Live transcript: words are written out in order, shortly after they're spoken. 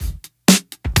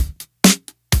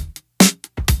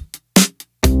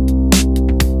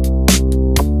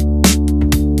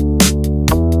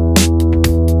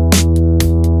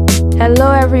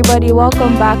everybody,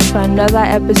 welcome back to another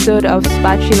episode of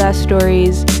Spatula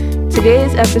Stories.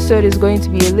 Today's episode is going to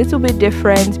be a little bit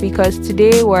different because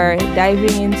today we're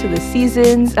diving into the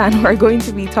seasons and we're going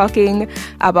to be talking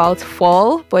about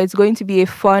fall, but it's going to be a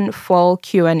fun fall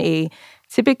Q&A.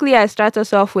 Typically, I start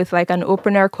us off with like an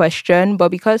opener question, but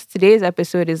because today's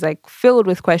episode is like filled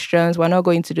with questions, we're not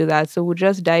going to do that. So we'll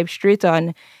just dive straight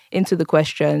on into the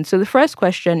question. So the first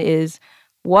question is,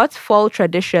 what fall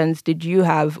traditions did you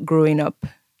have growing up?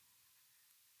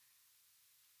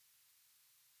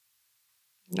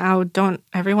 Now, don't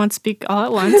everyone speak all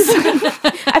at once.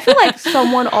 I feel like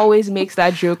someone always makes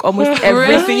that joke. Almost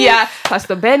everything. Really? Yeah,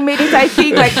 Pastor Ben made it, I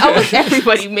think. Like, almost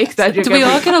everybody makes that joke. Do we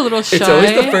all get a little shy? It's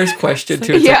always the first question,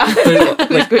 too. It's Yeah.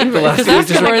 like the last Because thing is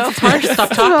just afterwards, it's hard to stop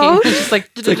talking. It's just like,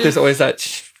 it's like there's always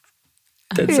that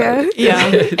dead Yeah. silence. Yeah,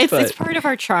 it's But part of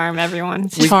our charm, everyone.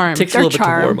 we- charm. takes a Their little bit to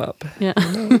charm. warm up. Yeah.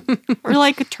 We're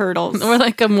like turtles. Or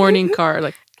like a morning car.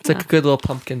 Like, It's like a good little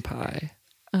pumpkin pie.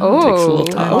 Takes a Oh, little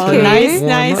time Oh, to nice, warm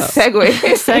nice. up. Segue.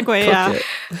 Segue, yeah.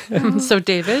 Cook it. so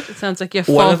David, it sounds like you have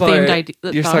One fall of our, themed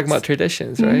ideas. you're talking about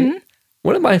traditions, right?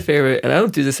 One of my favorite, and I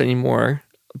don't do this anymore,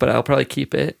 but I'll probably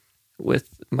keep it with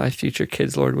my future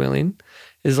kids, Lord willing,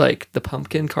 is like the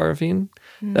pumpkin carving.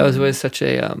 That was always such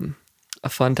a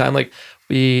fun time. Like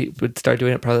we would start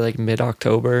doing it probably like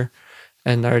mid-October,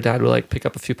 and our dad would like pick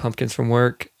up a few pumpkins from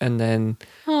work, and then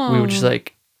we would just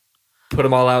like put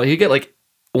them all out. He'd get like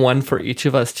one for each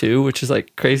of us too, which is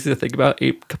like crazy to think about,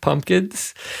 8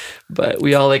 pumpkins, but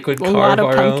we all like would A carve lot of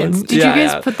our pumpkins. own. Did you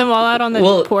guys put them all out on the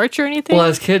Well- porch or anything? Well,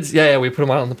 as kids, yeah, we put them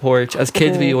out on the porch. As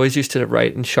kids, we always used to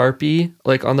write in Sharpie,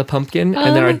 like on the pumpkin,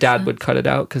 and then our dad would cut it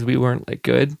out because we weren't like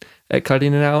good at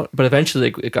cutting it out. But eventually,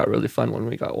 like, it got really fun when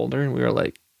we got older, and we were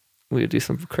like, we would do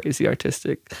some crazy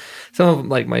artistic. Some of them,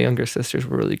 like my younger sisters,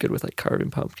 were really good with like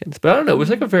carving pumpkins. But I don't know, it was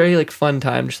like a very like fun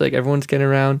time. Just like everyone's getting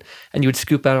around, and you would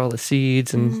scoop out all the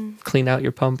seeds and clean out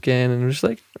your pumpkin, and it was just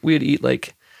like we would eat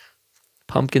like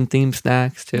pumpkin themed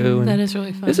snacks too. And That is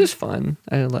really fun. this is fun.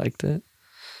 I liked it.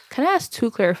 Can I ask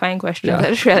 2 clarifying questions? Yeah.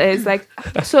 I just realized, like,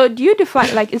 so do you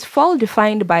define, like, is fall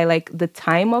defined by, like, the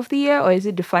time of the year, or is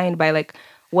it defined by, like,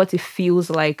 what it feels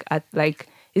like at, like,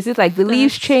 is it, like, the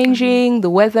leaves changing, the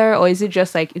weather, or is it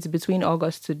just, like, it's between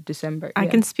August to December? I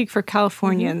Yeah. can speak for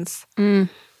Californians,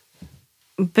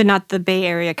 but not the Bay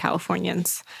Area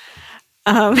Californians.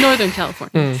 Northern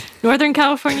California. Northern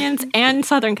Californians and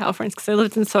Southern Californians, because I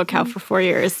lived in SoCal for 4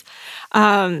 years.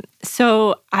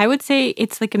 So I would say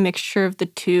it's like a mixture of the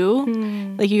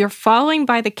two. Like you're following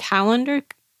by the calendar,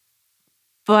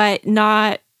 but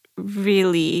not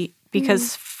really,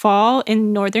 because fall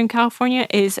in Northern California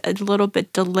is a little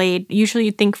bit delayed. Usually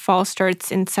you think fall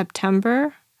starts in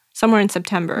September, somewhere in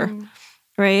September,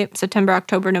 right? September,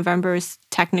 October, November is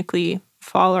technically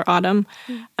fall or autumn.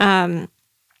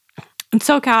 In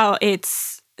SoCal,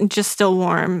 it's just still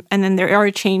warm, and then there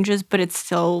are changes, but it's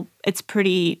still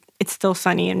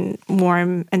sunny and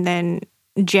warm, and then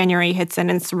January hits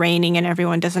and it's raining and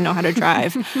everyone doesn't know how to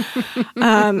drive,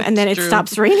 and then it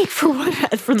stops raining for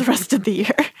the rest of the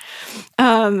year.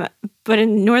 But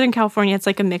in Northern California, it's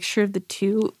like a mixture of the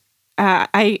two.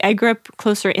 I grew up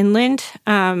closer inland,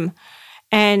 and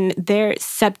there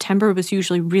September was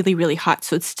usually really, really hot,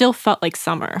 so it still felt like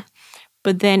summer.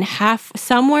 But then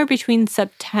somewhere between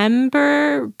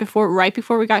September, right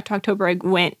before we got to October,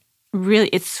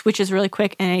 it switches really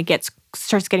quick and it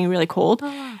starts getting really cold.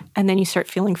 And then you start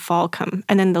feeling fall come.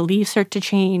 And then the leaves start to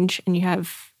change and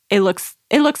it looks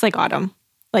like autumn.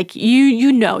 Like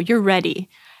you're ready.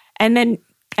 And then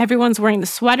everyone's wearing the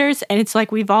sweaters and it's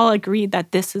like we've all agreed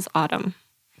that this is autumn.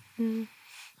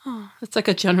 It's like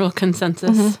a general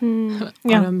consensus.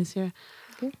 Autumn is here.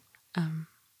 Okay.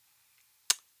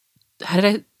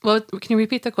 Can you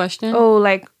repeat the question? Oh,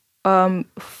 like,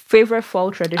 favorite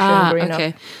fall tradition growing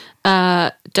okay.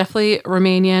 up? Definitely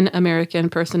Romanian American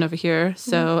person over here.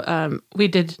 So we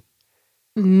did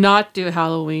not do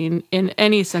Halloween in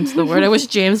any sense of the word. I wish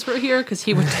James were here because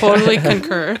he would totally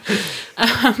concur.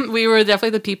 We were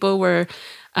definitely the people where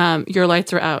your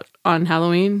lights were out on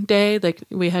Halloween day. Like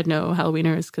we had no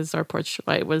Halloweeners because our porch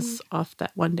light was off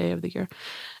that one day of the year.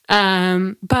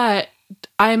 But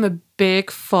I'm a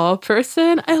big fall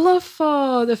person. I love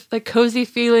fall, the cozy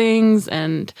feelings,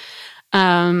 and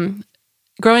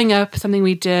growing up, something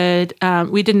we did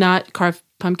not carve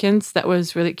pumpkins. That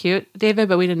was really cute, David,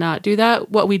 but we did not do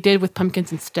that. What we did with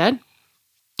pumpkins instead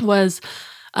was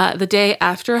the day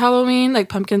after Halloween, like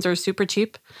pumpkins are super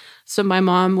cheap. So my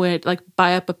mom would like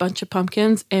buy up a bunch of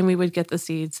pumpkins and we would get the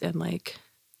seeds and like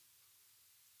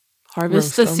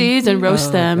harvest the seeds and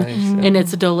roast them, nice, yeah. and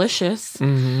it's delicious.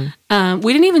 Mm-hmm.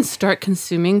 We didn't even start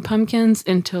consuming pumpkins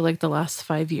until like the last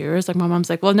 5 years. Like my mom's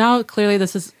like, well, now clearly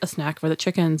this is a snack for the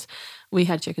chickens. We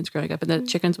had chickens growing up, and the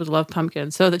chickens would love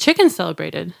pumpkins. So the chickens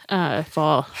celebrated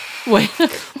fall way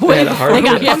They had a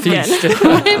harvest feast.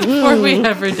 way before we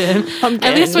ever did.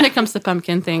 At least when it comes to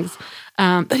pumpkin things.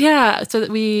 But yeah, so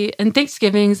that and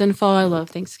Thanksgiving's in fall. I love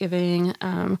Thanksgiving.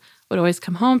 Would always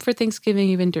come home for Thanksgiving,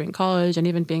 even during college and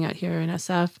even being out here in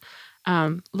SF.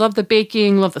 Love the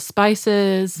baking, love the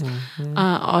spices,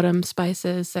 autumn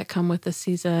spices that come with the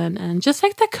season, and just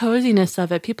like the coziness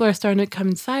of it. People are starting to come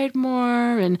inside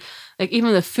more, and like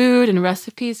even the food and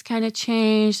recipes kind of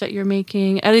change that you're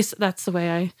making. At least that's the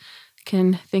way I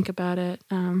can think about it.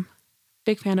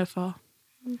 Big fan of fall.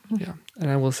 Yeah, and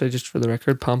I will say, just for the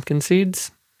record, pumpkin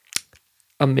seeds,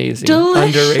 amazing,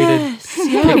 Delicious. underrated.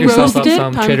 Yeah, Pick yourself up roasted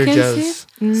some Trader pumpkin Joe's.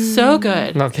 seeds. So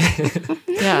good. Okay,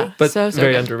 Yeah, but so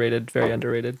very good. underrated. Very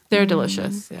underrated. They're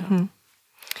delicious. Yeah.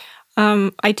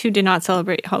 I too did not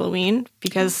celebrate Halloween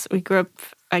because I grew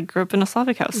up in a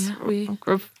Slavic house. Yeah, we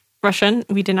Grew up Russian.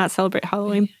 We did not celebrate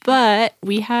Halloween, but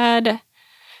we had.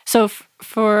 So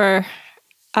for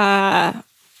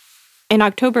in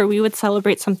October, we would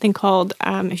celebrate something called,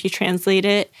 if you translate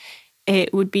it,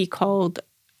 it would be called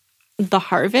the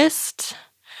harvest.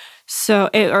 So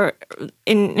or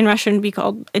in Russian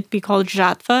it'd be called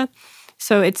Zhatva.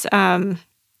 So it's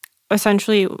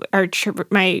essentially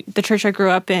the church I grew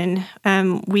up in.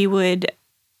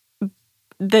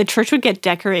 The church would get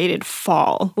decorated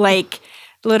fall. Like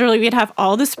literally, we'd have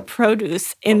all this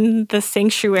produce in the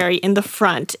sanctuary in the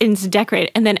front, and it's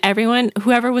decorated. And then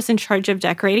whoever was in charge of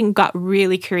decorating, got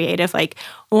really creative. Like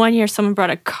one year, someone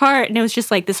brought a cart, and it was just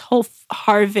like this whole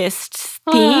harvest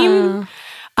theme.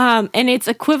 And it's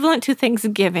equivalent to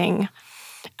Thanksgiving.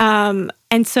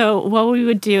 And so what we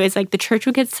would do is like the church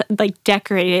would get like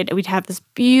decorated, and we'd have this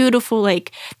beautiful,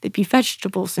 like there'd be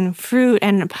vegetables and fruit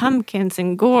and pumpkins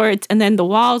and gourds, and then the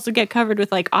walls would get covered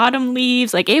with like autumn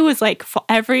leaves. Like it was like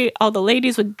all the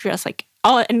ladies would dress like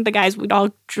and the guys would all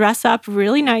dress up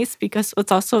really nice because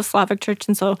it's also a Slavic church,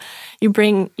 and so you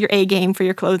bring your A game for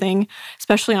your clothing,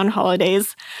 especially on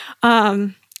holidays.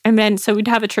 And then so we'd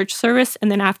have a church service, and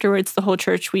then afterwards the whole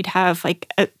church we'd have like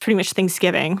pretty much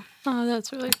Thanksgiving. Oh,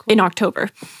 that's really cool. In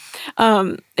October.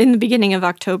 In the beginning of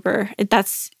October. End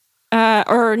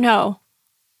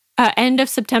of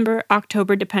September,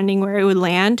 October, depending where it would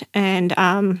land. And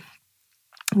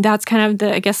that's kind of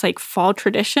the, I guess, like fall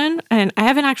tradition. And I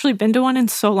haven't actually been to one in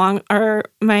so long.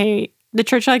 The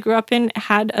church I grew up in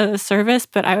had a service,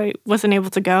 but I wasn't able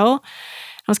to go.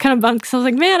 I was kind of bummed because I was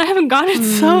like, man, I haven't gone in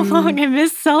so long. I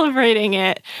miss celebrating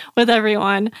it with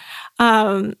everyone.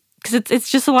 Because it's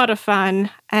just a lot of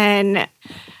fun. And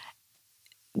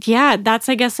yeah, that's,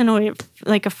 I guess, in a way,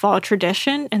 like a fall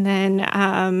tradition. And then,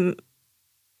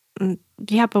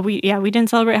 but we didn't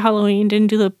celebrate Halloween, didn't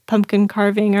do the pumpkin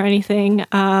carving or anything.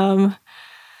 That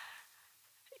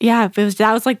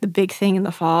was like the big thing in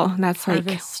the fall. And that's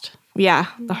Harvest. The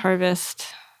harvest.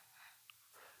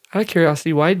 Out of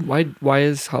curiosity, why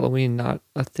is Halloween not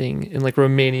a thing in like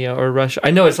Romania or Russia? I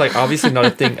know it's like obviously not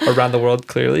a thing around the world,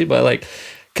 clearly, but like,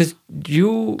 because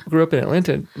you grew up in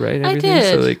Atlanta, right? And I did.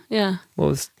 So like, yeah. What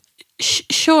was?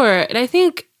 Sure, and I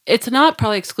think it's not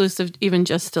probably exclusive even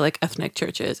just to like ethnic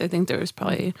churches. I think there was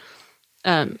probably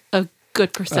a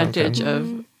good percentage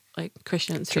of like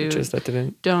Christians Churches who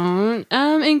that don't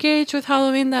engage with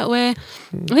Halloween that way.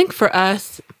 I think for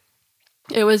us,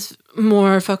 it was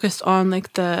more focused on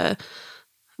like the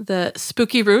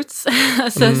spooky roots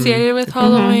associated with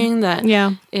Halloween. That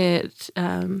it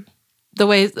the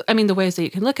ways that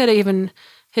you can look at it, even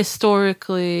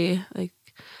historically, like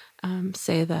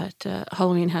say that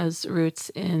Halloween has in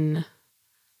in,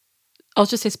 I'll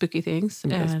just say spooky things.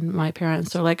 Yes. And my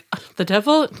parents are like, the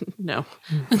devil? No.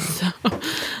 So,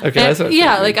 okay, that's what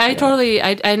I totally,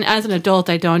 and as an adult,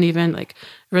 I don't even like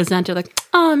resent it. Like,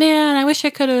 oh man, I wish I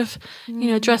could have,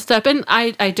 dressed up. And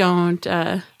I don't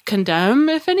condemn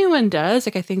if anyone does.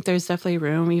 Like, I think there's definitely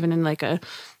room, even in like a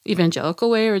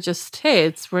evangelical way, or just,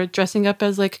 hey, we're dressing up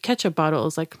as like ketchup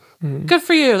bottles. Like, good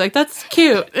for you. Like, that's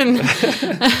cute. And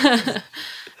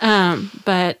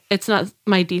but it's not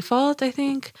my default, I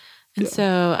think. And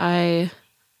so I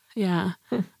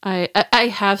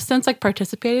have since like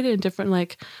participated in different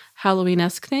like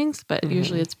Halloween-esque things, but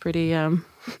usually it's pretty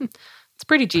it's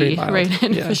pretty G, right?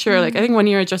 For sure. Like, I think one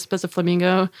year I dressed up as a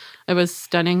flamingo. I was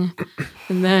stunning.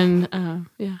 And then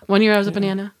 1 year I was a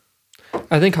banana.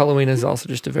 I think Halloween is also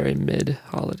just a very mid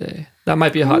holiday. That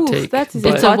might be a hot take. That's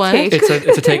but it's a what? take. It's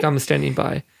a take I'm standing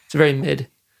by. It's a very mid.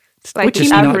 Like which the is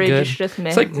not average good. is just meh.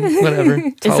 It's like whatever.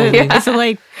 It's Is Halloween. it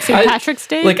like St. Patrick's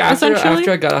Day? Like after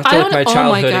I got off to like my oh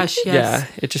childhood, my gosh, yes. yeah,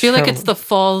 it just I feel like kinda- it's the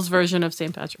falls version of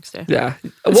St. Patrick's Day. yeah.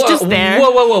 It's just there.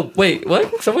 Whoa! Wait,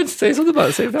 what? Someone say something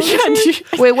about St. Patrick's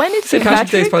Day? Wait, when is St.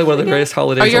 Patrick's Day is probably one of the greatest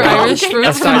holidays. Are your around. Irish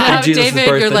roots Aside coming from out, Jesus' David?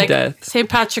 birth You're and like, death. St.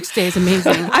 Patrick's Day is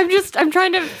amazing. I'm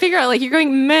trying to figure out, like, you're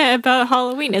going meh about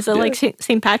Halloween. Is it like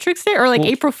St. Patrick's Day or like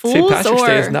April Fools? St. Patrick's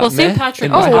Day is or not Well, St. meh Patrick-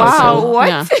 in my Oh, wow. household. What?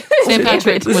 Yeah. St.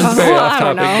 Patrick This was. is very Oh, off I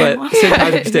don't topic, know. but St.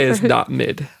 Patrick's Day is not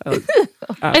mid. I think the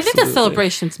Absolutely.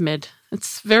 celebration's mid.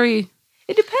 It's very.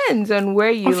 It depends on where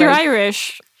you. if you're like,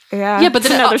 Irish, yeah. Yeah, but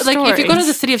then another like if you go to story.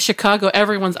 the city of Chicago,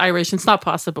 everyone's Irish. It's not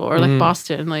possible. Or like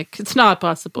Boston, like it's not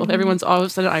possible. Everyone's all of a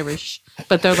sudden Irish,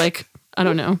 but they're like I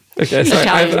don't know. Okay, sorry,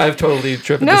 Italian. I've totally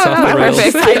driven No, this off no, the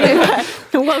rails.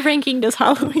 perfect. what ranking does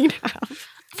Halloween have?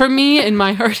 For me, in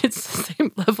my heart, it's the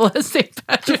same level as St.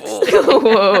 Patrick's Day.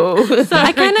 Whoa. So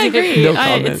I kind of agree. No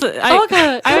I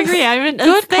comment. I agree. I mean,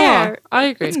 Good it's there. call. I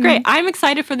agree. It's great. I'm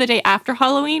excited for the day after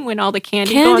Halloween when all the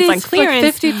candy goes on Candy's like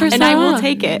clearance, 50% and I will off.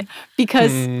 take it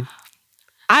because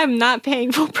I'm not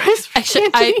paying full price for Actually,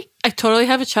 candy. I totally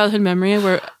have a childhood memory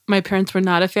where my parents were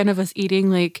not a fan of us eating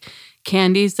like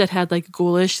candies that had like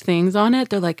ghoulish things on it.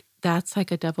 They're like, that's like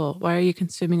a devil. Why are you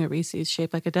consuming a Reese's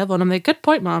shaped like a devil? And I'm like, good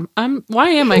point, Mom. Why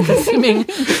am I consuming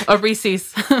a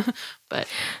Reese's? But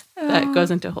that goes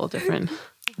into a whole different.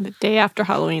 The day after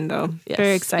Halloween, though, Yes.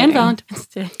 very exciting. And Valentine's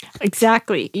Day.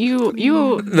 Exactly. You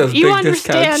Those big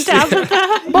understand, discounts.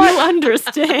 Tabitha. You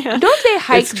understand. Don't they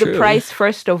hike It's the true. price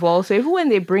first of all? So even when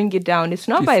they bring it down, it's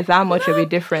not by that much of a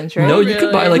difference, right? No, you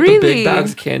could buy like the Really? big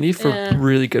bags of candy for Yeah.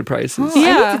 really good prices. I need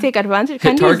Yeah. to take advantage. Hit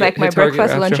Candy Target- is like my hit Target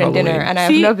breakfast, after lunch, and dinner, Halloween. and I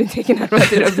See? have not been taking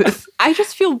advantage of this. I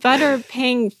just feel better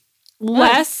paying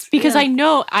less because I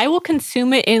know I will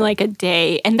consume it in like a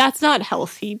day, and that's not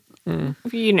healthy.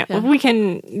 You know, we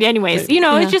can, anyways. You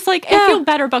know, it's just like I feel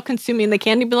better about consuming the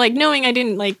candy, but like knowing I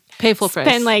didn't like Pay full price.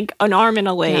 spend like an arm and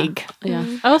a leg. Yeah.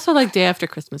 I also like day after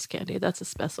Christmas candy. That's a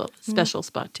special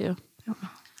spot too.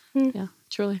 Yeah,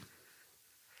 truly.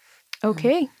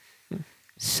 Okay.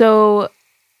 So,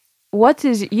 what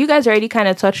is, you guys already kind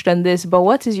of touched on this, but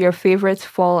what is your favorite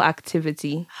fall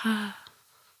activity?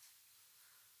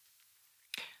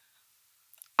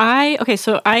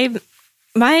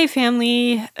 My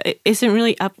family isn't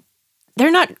really up.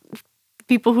 They're not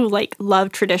people who like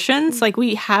love traditions. Like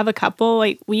we have a couple.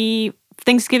 Like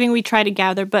Thanksgiving we try to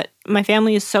gather, but my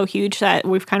family is so huge that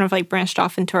we've kind of like branched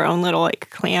off into our own little like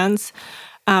clans,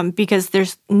 because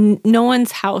there's no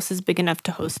one's house is big enough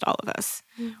to host all of us.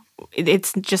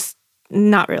 It's just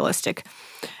not realistic.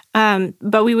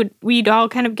 But we'd all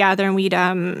kind of gather and we'd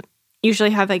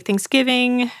usually have like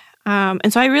Thanksgiving.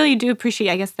 And so I really do appreciate,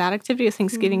 I guess, that activity of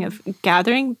Thanksgiving of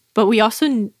gathering. But we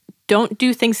also don't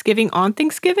do Thanksgiving on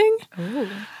Thanksgiving.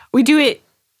 We do it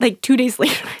like 2 days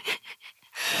later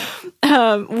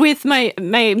with my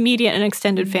immediate and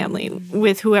extended family,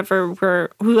 with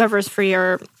whoever's free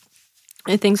or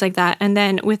things like that. And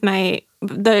then with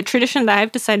the tradition that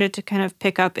I've decided to kind of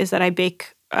pick up is that I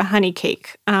bake a honey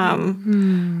cake,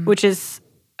 which is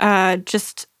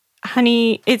just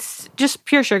honey. It's just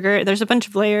pure sugar. There's a bunch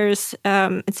of layers.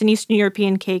 It's an Eastern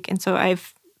European cake. And so I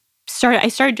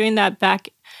started doing that back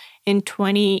in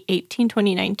 2018,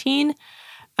 2019.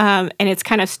 And it's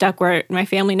kind of stuck where my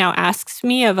family now asks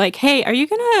me of like, hey, are you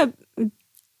gonna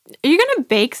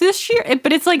bake this year?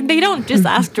 But it's like they don't just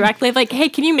ask directly of like, hey,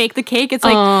 can you make the cake? It's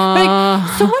like,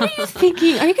 so what are you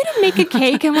thinking? Are you gonna make a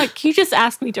cake? I'm like, can you just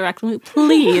ask me directly,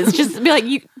 please? Just be like,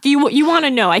 you want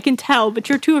to know? I can tell, but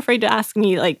you're too afraid to ask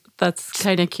me. Like That's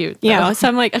kind of cute. you know. So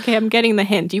I'm like, okay, I'm getting the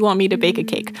hint. Do you want me to bake a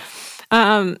cake?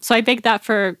 So I baked that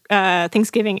for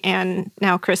Thanksgiving and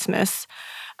now Christmas,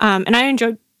 and I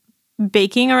enjoy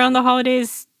baking around the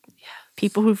holidays.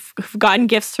 People who've gotten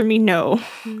gifts from me know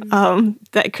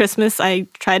that Christmas I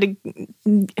try to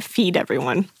feed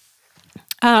everyone.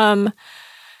 So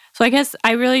I guess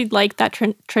I really like that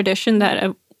tradition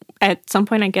that at some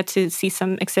point I get to see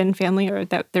some extended family, or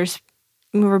that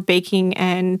we're baking.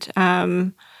 And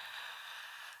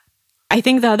I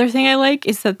think the other thing I like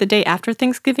is that the day after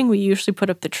Thanksgiving we usually put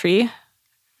up the tree.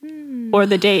 Or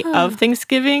the day of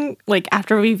Thanksgiving, like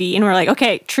after we've eaten, we're like,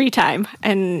 okay, tree time.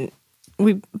 And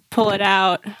we pull it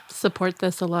out. Support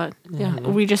this a lot. Yeah.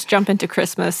 We just jump into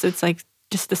Christmas. It's like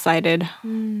just decided.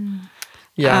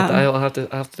 Yeah, I'll have to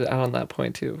add on that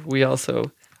point too. We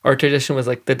also, our tradition was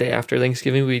like the day after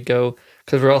Thanksgiving we'd go,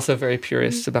 because we're also very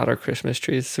purists about our Christmas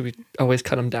trees, so we always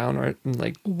cut them down or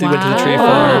like we went to the tree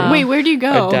farm. Wait, where do you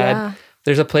go? Our dad.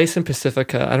 There's a place in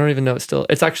Pacifica. I don't even know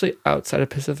it's actually outside of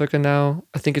Pacifica now.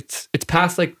 I think it's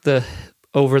past like the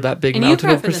over that big And you mountain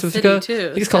grew of up in the city, Pacifica. too, I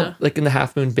think it's so- called like in the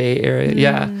Half Moon Bay area.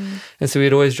 Yeah. And so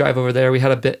we'd always drive over there. We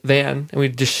had a van and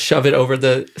we'd just shove it over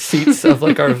the seats of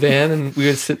like our van, and we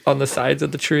would sit on the sides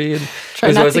of the tree, and Try it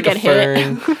was not always to like get a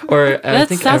hit. fern or I That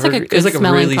think sounds like a it was like good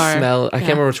a really smelling car. smell. I Yeah. can't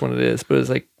remember which one it is, but it was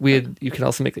like you can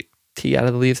also make like tea out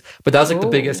of the leaves. But that was like the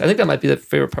biggest. I think that might be the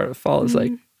favorite part of fall is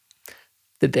like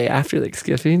the day after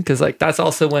Thanksgiving, because like that's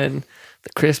also when the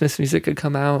Christmas music could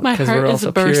come out, My because heart we're is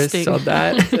also bursting. purists on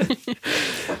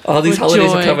that. All these With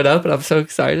holidays are joy. coming up, and I'm so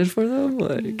excited for them.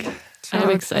 Like, I'm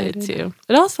excited too.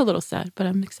 But also a little sad, but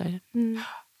I'm excited.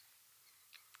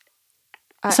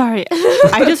 Sorry,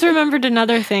 I just remembered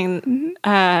another thing.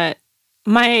 Another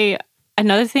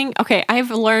thing. Okay,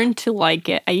 I've learned to like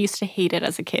it. I used to hate it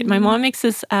as a kid. My mom makes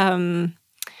this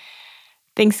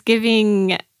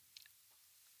Thanksgiving.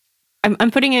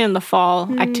 I'm putting it in the fall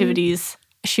activities.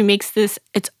 She makes this.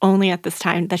 It's only at this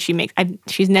time that she makes.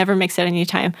 She's never mixed it any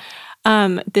time.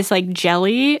 This like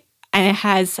jelly, and it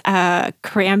has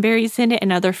cranberries in it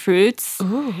and other fruits.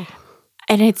 Ooh.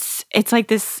 And it's like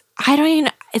this. I don't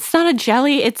even. It's not a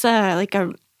jelly. It's a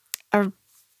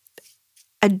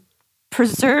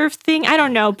preserved thing. I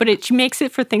don't know, but she makes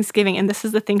it for Thanksgiving, and this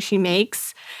is the thing she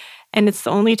makes. And it's the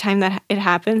only time that it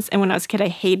happens. And when I was a kid, I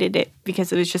hated it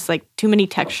because it was just like too many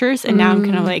textures. And now I'm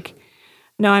kind of like,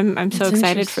 no, I'm so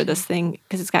excited for this thing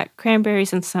because it's got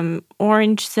cranberries and some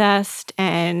orange zest.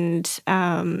 And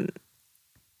I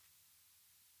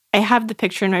have the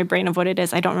picture in my brain of what it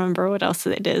is. I don't remember what else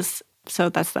it is. So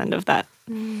that's the end of that.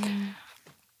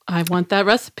 I want that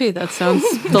recipe. That sounds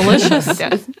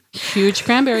delicious. Huge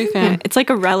cranberry fan. It's like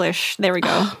a relish. There we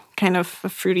go. Kind of a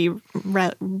fruity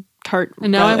tart.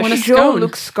 And now I relish. want a Joe scone.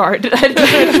 looks scarred. Joe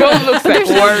looks like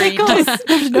worried.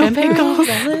 There's no pickles.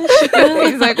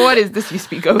 He's like, what is this you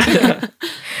speak of?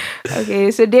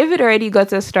 Okay, so David already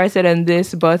got us started on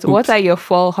this, but what are your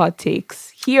fall hot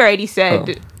takes? He already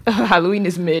said Halloween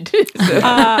is mid. So.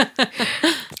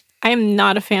 I am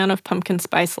not a fan of pumpkin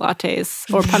spice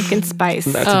lattes or pumpkin spice.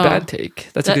 that's a bad take.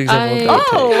 That's a good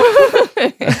example of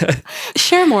bad take.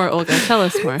 Share more, Olga. Tell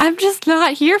us more. I'm just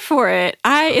not here for it.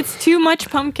 It's too much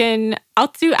pumpkin.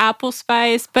 I'll do apple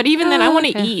spice, but even then I want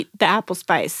to eat the apple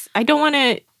spice. I don't want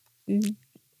to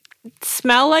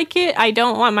smell like it. I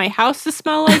don't want my house to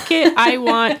smell like it. I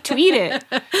want to eat it.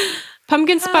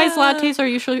 Pumpkin spice lattes are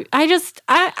usually. I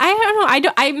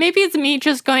don't know. Maybe it's me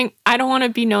just going. I don't want to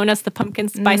be known as the pumpkin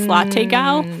spice latte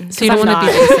gal. So you don't want to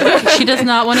be basic. She does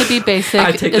not want to be basic.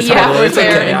 I take the It's title. we're It's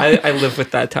fair. okay. I live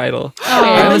with that title.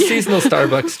 I'm a seasonal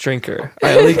Starbucks drinker.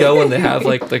 I only go when they have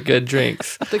like the good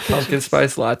drinks. Pumpkin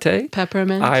spice latte,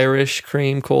 peppermint. Irish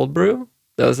cream cold brew.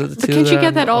 Those are the two. But can't you that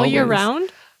get that I'm all year always- round?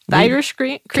 The Maybe. Irish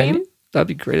cream? Can you? That'd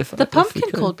be great if The if we pumpkin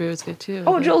could. cold brew is good too.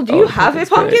 Oh, Joel, do you have a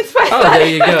pumpkin spice? Oh, there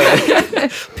you go.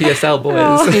 PSL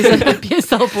boys. These are the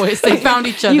PSL boys. They found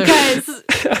each other. You guys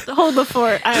hold the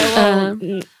fort. I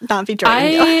will not be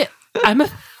joining you. I'm a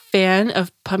fan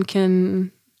of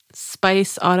pumpkin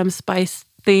spice, autumn spice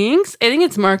things. I think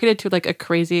it's marketed to like a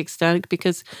crazy extent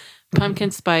because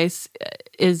pumpkin spice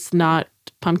is not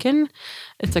pumpkin.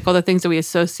 It's like all the things that we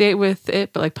associate with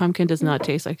it, but like pumpkin does not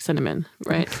taste like cinnamon,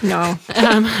 right? No.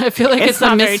 I feel like it's a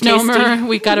not very misnomer. tasty.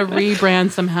 We got to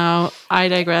rebrand somehow. I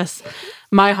digress.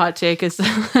 My hot take is,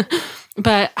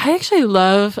 but I actually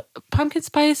love pumpkin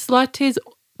spice lattes,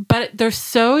 but they're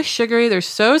so sugary. They're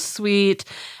so sweet.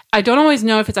 I don't always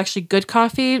know if it's actually good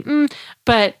coffee,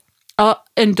 but I'll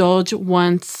indulge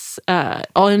once a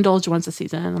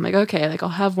season. I'm like, okay, like I'll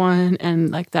have one,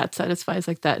 and like that satisfies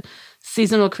like that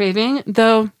seasonal craving.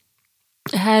 Though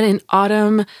I had an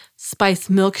autumn spice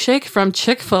milkshake from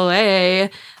Chick-fil-A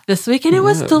this week, and it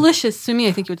was delicious. Sumi,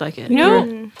 I think you would like it.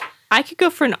 I could go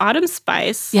for an autumn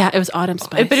spice. Yeah, it was autumn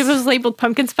spice. But if it was labeled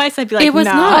pumpkin spice, I'd be like, it was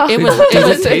no. not. It was. Does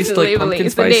was it taste like labeling. pumpkin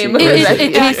It's the spicy? name. or is it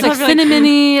tastes like I'll be like,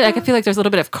 cinnamony. Like I feel like there's a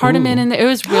little bit of cardamom in there. It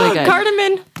was really good.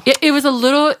 Cardamom. It was a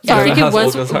little. I think it How's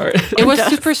was. Olga's heart? It was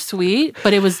super sweet,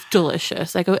 but it was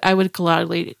delicious. Like I would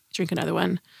gladly drink another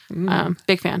one.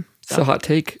 Big fan. So hot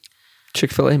take.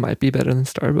 Chick-fil-A might be better than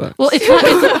Starbucks. Well, it's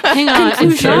not. Hang on,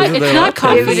 it's not. It's not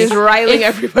David coffee. is riling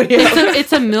everybody up.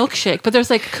 It's a milkshake, but there's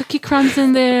like cookie crumbs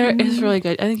in there. It's really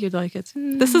good. I think you'd like it.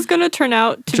 This is going to turn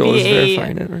out to Joel is be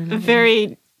verifying it right now. a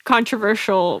very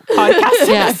controversial podcast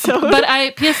Yeah, episode. but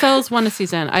PSL's won a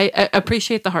season. I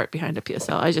appreciate the heart behind a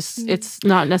PSL. I just it's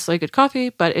not necessarily good coffee,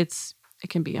 but it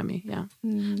can be yummy. Yeah,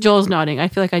 Joel's nodding. I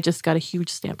feel like I just got a huge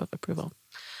stamp of approval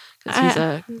because he's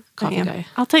a coffee guy.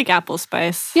 I'll take apple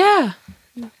spice. Yeah,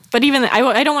 But even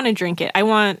I don't want to drink it.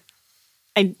 I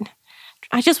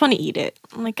just want to eat it.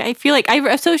 Like I feel like I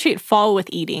associate fall with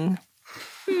eating.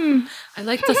 I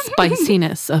like the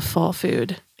spiciness of fall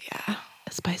food. Yeah.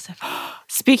 spice of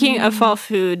Speaking of fall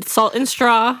food, salt and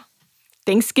straw,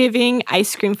 Thanksgiving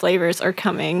ice cream flavors are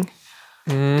coming.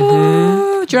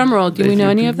 Ooh, drum roll. Do we know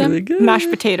any of them? Really good. Mashed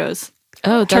potatoes.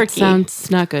 Oh, that Turkey.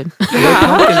 sounds not good.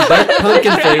 That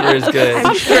pumpkin flavor is good.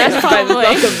 I'm stressed by the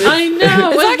thought of this. I know.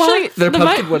 It's Well, actually Their the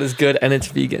pumpkin one is good and it's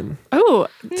vegan. Oh,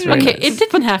 It's very okay, nice. it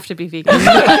didn't have to be vegan,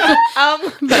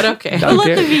 but okay. Don't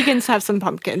let the dare. vegans have some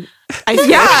pumpkin ice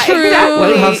cream. Yeah, True. exactly. Let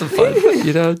them have some fun.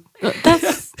 You know,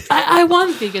 That's I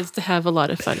want vegans to have a lot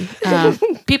of fun.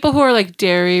 People who are like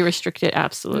dairy restricted,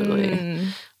 absolutely.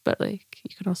 But like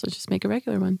you can also just make a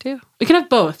regular one too. We can have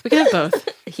both.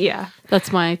 Yeah.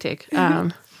 That's my take.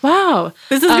 Wow.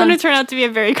 This is going to turn out to be a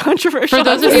very controversial. For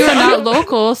those of you who are not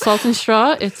local, Salt and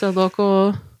Straw, it's a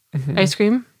local ice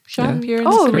cream shop Yeah. here in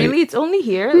Oh, the city. really? It's only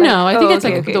here? No, I think it's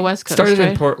okay, like okay. the West Coast. started right?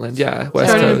 in Portland. Yeah, West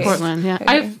Started in Coast. Portland, yeah.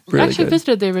 I've Really actually good.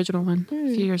 visited the original one a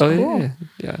few years Oh ago. yeah,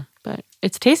 yeah. But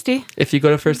it's tasty. If you go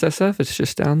to First SF, it's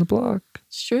just down the block.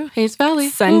 It's true. Hayes Valley.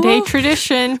 Sunday Woo-woo.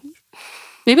 tradition.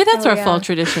 Maybe that's Oh, our yeah. fall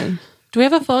tradition. Do we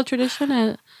have a fall tradition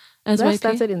as That YP?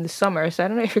 started in the summer, so I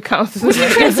don't know if it counts as a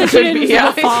transition into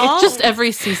the fall. Just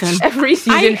every season. Every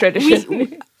season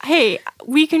tradition. Hey,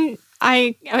 we can.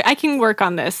 I can work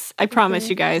on this. I promise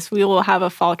you guys. We will have a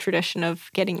fall tradition of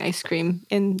getting ice cream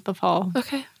in the fall.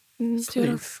 Okay. Let's do it.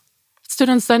 Please. Let's do it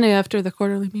on Sunday after the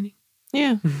quarterly meeting.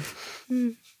 Yeah.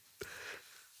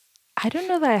 I don't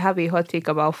know that I have a hot take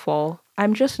about fall.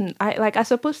 I'm just,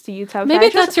 as opposed to you, Tabitha. Maybe I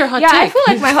just- that's your hot Yeah, I take. feel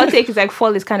like my hot take is like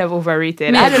fall is kind of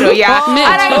overrated. I Mid. don't know, yeah. Mid.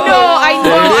 And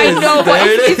I know, but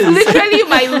There it it's is. literally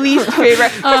my least favorite.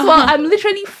 First of all, I'm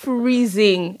literally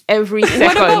freezing every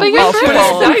second about your of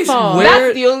birthday? fall. Nice.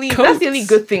 Wear That's the only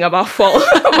good thing about fall.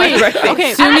 My birthday. okay.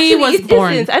 And Sumi actually, was it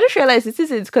born. isn't. I just realized it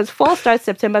isn't because fall starts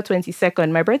September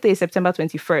 22nd. My birthday is September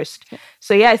 21st.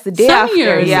 So yeah, it's the day Some after.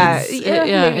 years Yeah, it's-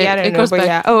 yeah, maybe, I don't it know, goes but back.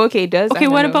 yeah. Oh, okay, it does. I Okay,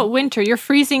 don't what know. about winter? You're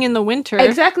freezing in the winter.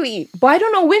 Exactly. But I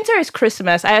don't know. Winter is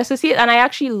Christmas. I associate, and I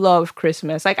actually love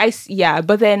Christmas.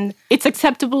 But then It's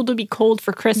acceptable to be cold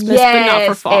for Christmas, but not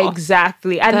for fall.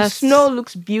 exactly. And That's- snow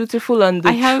looks beautiful on the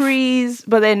I have- trees.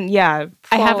 But then, yeah,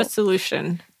 I have a fall-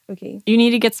 solution. okay. You need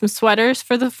to get some sweaters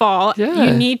for the fall. Yeah.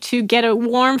 You need to get a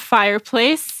warm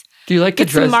fireplace. Do you like to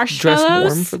Get some dress warm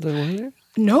marshmallows. for the weather?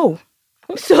 No.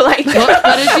 So like,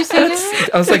 What did you say? Nana?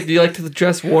 I was like, do you like to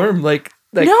dress warm? Like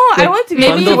no, I want to be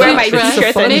able to bundled wear up? my It's a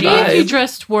t-shirts fun and Maybe jeans. if you vibe.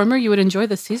 dressed warmer, you would enjoy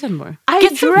the season more. I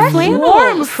Get some dress flannels.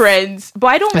 warm, friends, but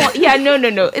I don't want. Yeah,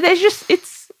 no. There's just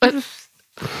it's. Guys,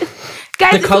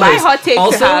 The it's my colors. hot take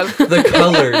Also, to have. the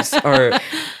colors are.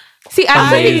 See, I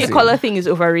think the Amazing. color thing is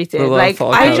overrated. I love Like,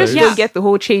 fall I just colors. don't Yeah. get the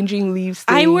whole changing leaves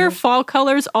thing. I wear fall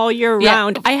colors all year Yeah.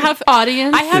 round. I have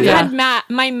Audience. I have Yeah. had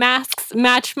my masks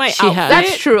match my She outfit. has.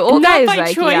 That's true. Olga Not is by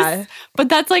like, choice, yeah. but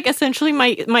that's like essentially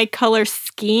my color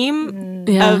scheme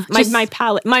Yeah. of my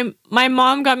palette. My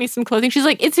mom got me some clothing. She's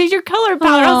like, "It's your color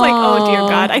palette." I was like, "Oh dear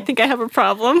God, I think I have a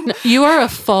problem." You are a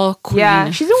fall queen.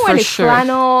 Yeah, she's not for wearing sure.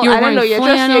 flannel. You're I don't know. wearing You're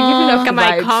giving flannel. up Got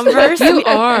my vibes. Converse. You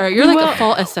are. You're like Well, a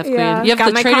fall SF queen. yeah. You have Got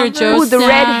the my Trader Converse. Joe's. Ooh, the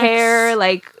red snacks. hair,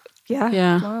 like yeah.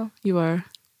 Yeah, Wow. you are.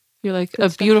 You're like a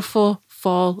beautiful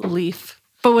fall leaf.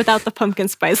 but without the pumpkin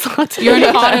spice latte. You're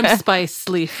an autumn spice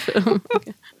leaf.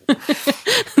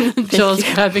 Joel's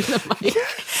grabbing the mic.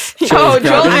 Oh, grabbing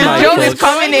Joel my is book.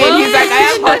 coming in. He's like, I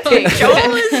have hot takes.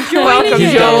 Joel is welcome,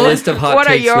 He's got a Joel. list of hot What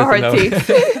are takes your with hot no-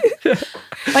 takes?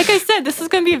 Like I said, this is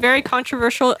going to be a very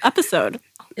controversial episode.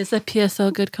 Is that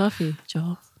PSL good coffee,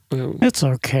 Joel? It's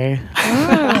okay.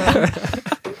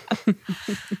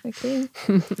 Okay.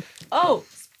 Oh,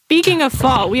 speaking of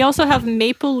fall, we also have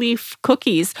maple leaf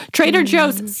cookies. Trader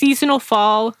Joe's seasonal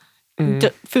fall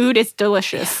food is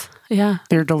delicious. Yeah.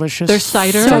 They're delicious. Their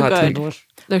cider. So hot good. take. Delicious.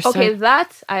 Their Okay, cider.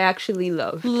 that I actually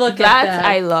loved. Look at that. that.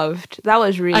 I loved. That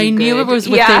was really I knew good. it was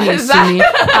within you, Sumi.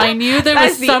 that- I knew there was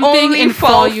That's the something only in fall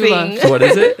fall you thing. love. What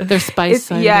is it? Their spice It's,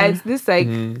 cider. yeah, it's this like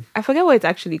I forget what it's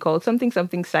actually called. Something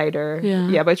cider.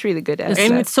 Yeah. but it's really good. It's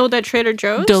And Yeah, it's sold at Trader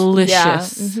Joe's.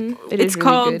 delicious. mhm. It is It's really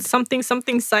called good.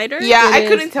 something cider. Yeah, It I is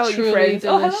couldn't tell you, truly friends.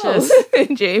 delicious. Oh,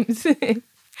 hello, James.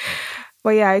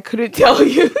 But yeah, I couldn't tell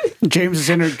you. James has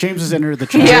entered the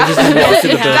chat. Yeah. Just walked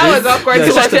in the That was building. awkward to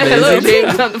That's watch. just Hello, amazing.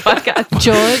 James, on the podcast.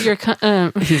 Joel,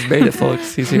 you're He's made it,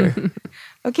 folks. He's here.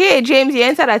 Okay, James, you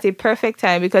entered at a perfect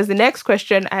time because the next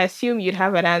question I assume you'd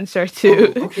have an answer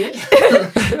to. Okay.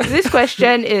 This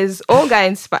question is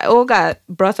Olga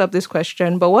brought up this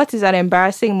question, but what is an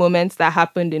embarrassing moment that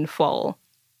happened in fall?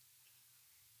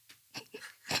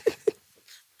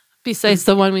 besides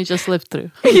the one we just lived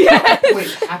through. Wait,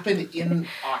 happened in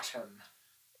autumn,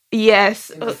 Yes.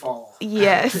 in the fall.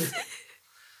 Yes.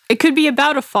 It could be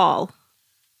about a fall.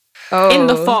 in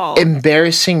the fall.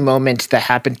 embarrassing moment that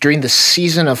happened during the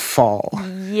season of fall?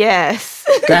 Yes.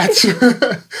 That's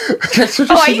such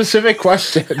a specific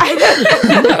question.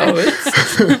 No,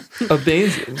 it's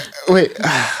amazing. Wait,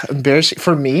 embarrassing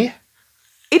for me?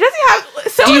 It doesn't have. Do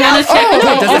Someone you want else. to check? does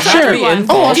it have to sure. be in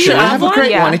Oh, Do you sure. I have have a one?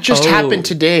 great Yeah. one. It just Oh. happened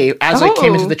today as I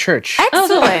came into Oh. the church.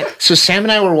 Excellent. So Sam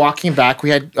and I were walking back. We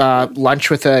had lunch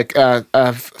with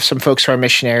some folks who are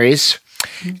missionaries,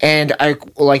 and I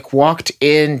walked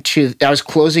into. I was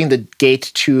closing the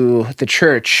gate to the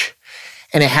church,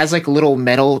 and it has like a little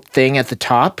metal thing at the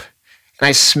top, and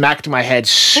I smacked my head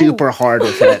super hard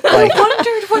with it. Like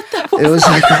Wondered what that was. it was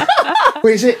like,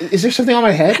 wait, is there something on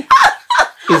my head?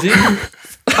 Is he?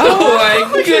 Oh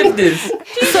my goodness!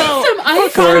 So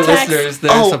For our listeners,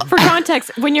 there's some. for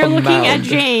context, when you're looking at mound.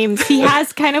 James, he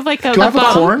has kind of like a Do I have a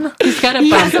bump. corn? He's got a He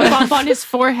has bump. a bump on his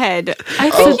forehead. I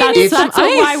So think he needs some that's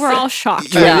why ice. we're all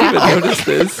shocked. I Yeah. didn't even notice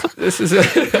this. This is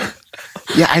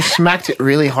Yeah, I smacked it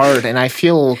really hard, and I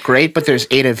feel great. But there's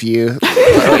 8 of you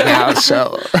right now,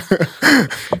 so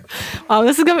Wow,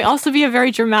 this is going to also be a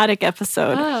very dramatic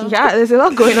episode. Oh. Yeah, there's a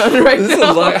lot going on right There's a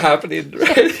now. lot happening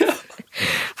right now.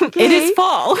 It is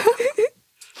fall.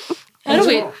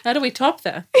 How do we top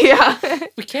that? Yeah.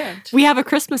 We can't. We have a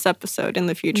Christmas episode in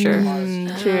the future.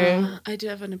 True. I do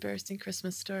have an embarrassing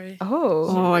Christmas story.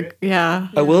 Oh. Oh, yeah.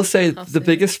 I will say I'll the say.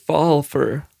 biggest fall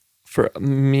for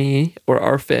me or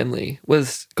our family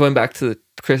was going back to the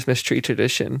Christmas tree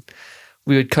tradition.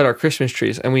 We would cut our Christmas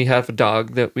trees, and we have a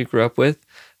dog that we grew up with,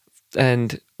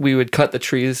 and we would cut the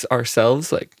trees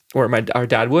ourselves, or our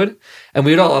dad would, and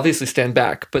we would all obviously stand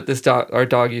back. But our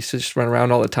dog used to just run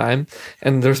around all the time.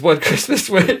 And there's one Christmas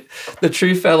where the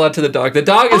tree fell onto the dog. The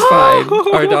dog is fine.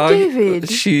 Our dog,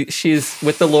 David. she's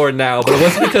with the Lord now, but it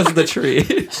wasn't because of the tree.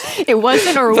 It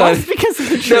wasn't or But- was because of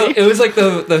the tree. No, it was like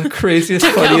the craziest,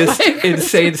 funniest,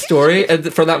 insane story.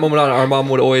 And from that moment on, our mom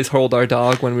would always hold our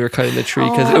dog when we were cutting the tree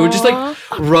because it would just like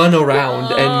run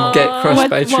around and get crushed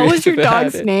by trees. what was your if it had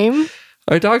dog's it. name?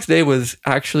 Our dog's name was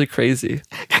actually Crazy.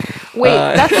 Wait,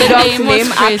 that's the dog's name was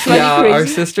name. crazy. Actually, Yeah, our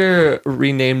crazy. sister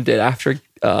renamed it after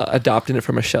adopting it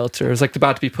from a shelter. It was like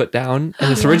about to be put down,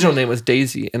 and its original name was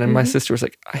Daisy. And then my sister was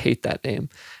like, "I hate that name,"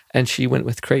 and she went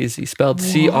with Crazy, spelled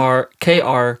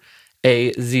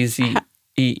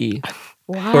CRKRAZZEE.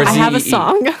 Wow. Or I have a ZEE.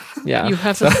 song. Yeah, You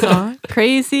have a song?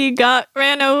 Crazy got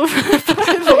ran over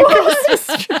by the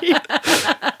Christmas tree.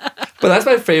 but that's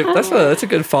my favorite. That's a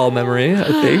good fall memory, I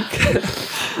think.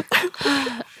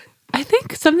 I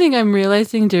think something I'm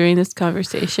realizing during this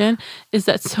conversation is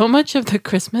that so much of the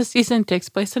Christmas season takes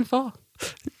place in fall.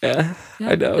 Yeah,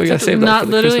 I know. We It's gotta save that not for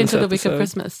the literally Christmas until the week of episode.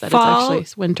 Christmas that Fall.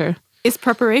 it's actually winter. Is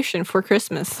preparation for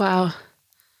Christmas. Wow.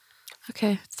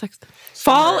 Okay, it's like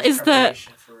Fall is the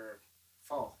Preparation for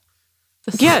fall.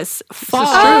 yes. Fall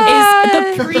true. is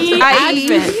the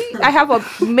pre-advent. I have a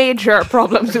major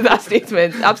problem with that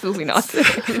statement. Absolutely not.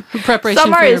 preparation.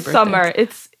 Summer for your is birthday. summer.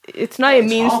 It's not a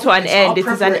means to an end. It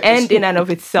is an end in and of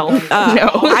itself. No.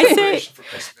 I say Preparation for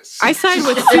Christmas. I side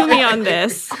with Sumi on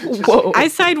this. Whoa. I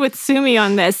side with Sumi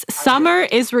on this. Summer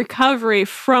is recovery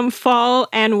from fall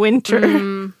and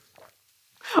winter.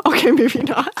 Okay, maybe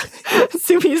not.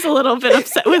 Sumi's a little bit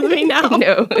upset with me now.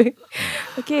 No.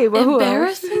 Okay, well, who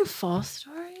else? Embarrassing fall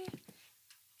story?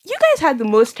 You guys had the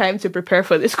most time to prepare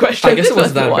for this question. I guess This it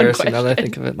wasn't was that one embarrassing. Now that I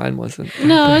question. think of it, mine wasn't.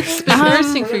 No, it's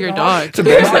embarrassing for your dog. It's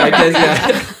embarrassing, I guess.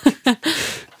 Yeah.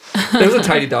 It was a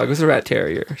tiny dog. It was a rat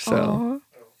terrier, so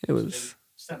it was.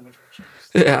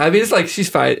 Yeah, I mean, it's like she's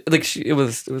fine. Like it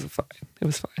was fine. It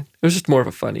was fine. It was just more of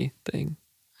a funny thing.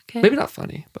 Okay. Maybe not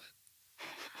funny, but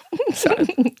sad.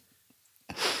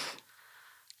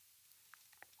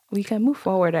 We can move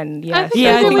forward and I think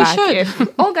maybe circle we back should.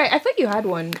 if- Olga, I thought you had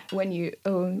one when you.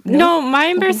 Oh no. No, my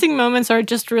embarrassing moments are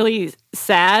just really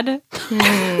sad.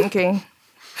 Okay.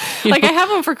 Like I have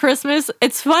them for Christmas.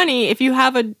 It's funny if you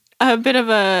have a bit of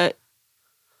a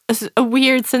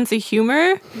weird sense of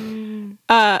humor.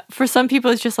 For some people,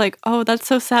 it's just like, oh, that's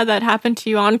so sad that happened to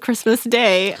you on Christmas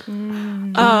Day.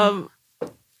 But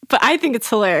I think it's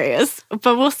hilarious.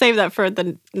 But we'll save that for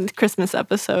the Christmas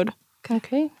episode.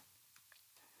 Okay.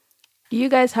 Do you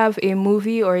guys have a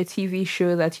movie or a TV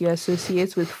show that you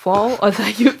associate with fall, or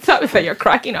that you're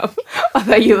cracking up, or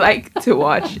that you like to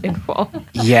watch in fall?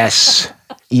 yes.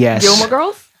 Gilmore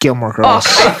Girls. Gilmore Girls.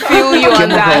 I feel you on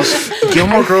that.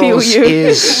 Gilmore feel Girls you.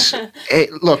 is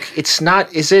look. It's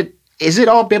not. Is it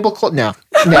all biblical? No.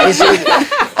 Is it?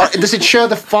 Does it show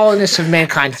the fallenness of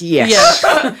mankind? Yes.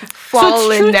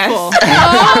 Fallenness.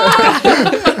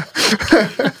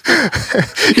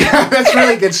 Yeah, that's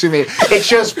really good, Sumi. It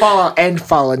shows fall and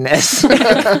fallenness.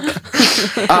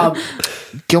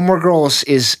 Gilmore Girls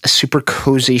is a super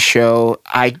cozy show.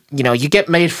 You get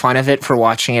made fun of it for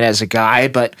watching it as a guy,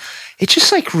 but it's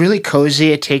just like really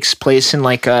cozy. It takes place in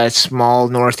like a small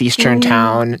northeastern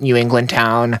town, New England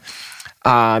town.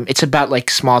 It's about like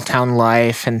small town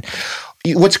life, and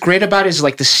what's great about it is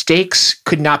like the stakes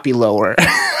could not be lower.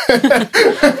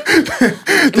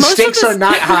 The stakes are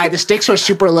not high. The stakes are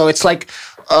super low. It's like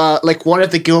one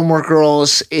of the Gilmore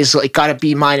Girls is like got a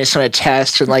B- on a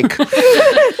test, and like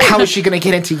how is she gonna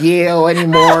get into Yale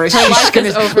anymore? Is she's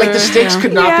gonna like the stakes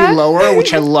could not be lower,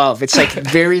 which I love. It's like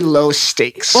very low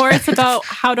stakes. Or it's about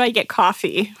how do I get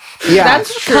coffee? Yeah,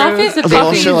 That's true. Coffee is a They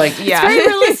coffee. also like It's very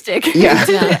realistic. Yeah.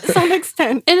 To some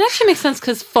extent. It actually makes sense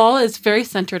because fall is very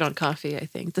centered on coffee. I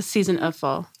think the season of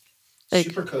fall. Like,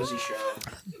 super cozy show.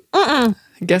 I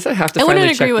guess I have to I finally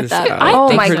wouldn't check agree with this that. out. I Oh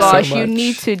think my I've heard gosh, so you much.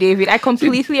 need to, David. I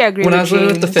completely agree When I with was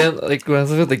living James. with when I was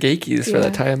living with the Gakeys for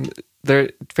that time,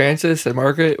 Francis and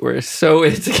Margaret were so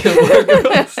into Gilmore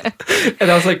Girls, and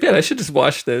I was like, man, I should just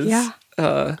watch this.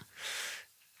 Yeah.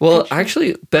 Well,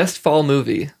 actually, best fall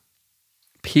movie,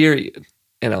 period,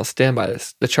 and I'll stand by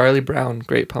this: the Charlie Brown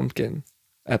Great Pumpkin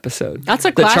episode. That's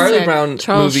a The Charlie classic. Brown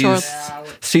Charles movies,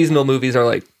 Schwartz. seasonal movies are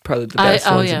like probably the best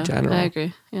ones in general. I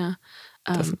agree. Yeah.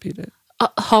 Doesn't beat it.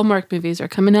 Hallmark movies are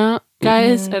coming out,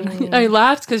 guys. And I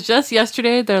laughed because just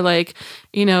yesterday they're like,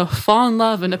 fall in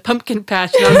love in a pumpkin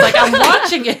patch. And I was like, I'm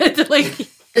watching it. Like,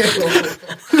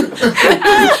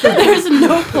 there's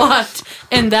no plot,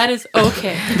 and that is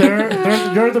okay.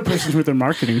 You're the person who they're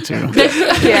marketing to.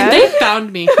 They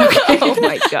found me. Okay? Oh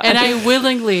my god. And I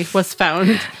willingly was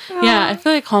found. Yeah, I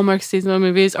feel like Hallmark seasonal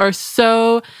movies are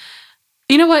so.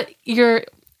 You know what?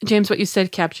 James, what you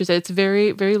said captures it. It's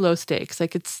very, very low stakes.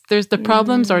 Like the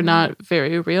problems are not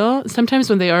very real. Sometimes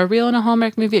when they are real in a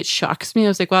Hallmark movie, it shocks me. I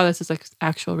was like, wow, this is like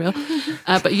actual real.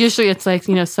 But usually it's like,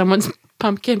 someone's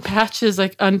pumpkin patch is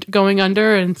like going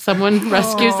under and someone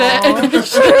rescues it.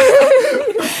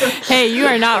 Hey, you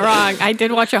are not wrong. I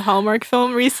did watch a Hallmark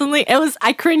film recently.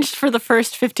 I cringed for the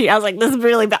first 15. I was like, this is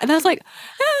really bad. And I was like,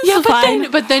 Yeah, fine.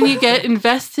 but then you get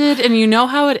invested and you know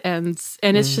how it ends,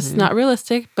 and it's just not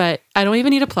realistic. But I don't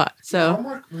even need a plot. So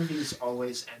Hallmark movies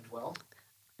always end well.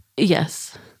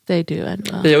 yes, they do end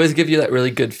well. They always give you that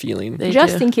really good feeling. They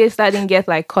Just do. in case that didn't get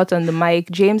like caught on the mic,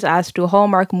 James asked, do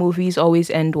Hallmark movies always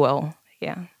end well?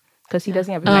 Yeah. Because he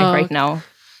doesn't have a mic Oh, right now.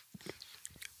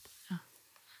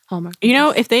 Hallmark.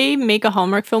 if they make a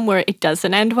Hallmark film where it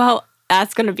doesn't end well,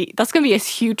 that's gonna be a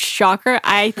huge shocker.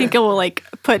 I think it will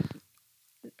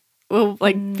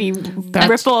be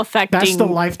ripple affecting. That's the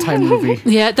Lifetime movie.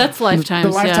 Yeah, that's Lifetimes.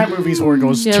 The Lifetime movies where it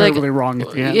goes Yeah, like, terribly wrong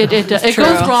at the end. It True.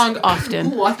 goes wrong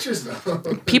often. Who watches them?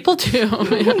 People do.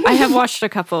 I have watched a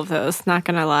couple of those. Not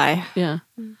gonna lie, Yeah.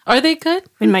 Are they good?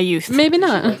 in my youth. Maybe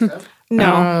not.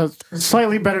 No,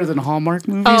 Slightly better than Hallmark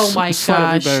movies. Oh my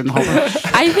Slightly gosh. better than Hallmark.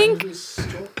 I think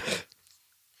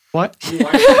What?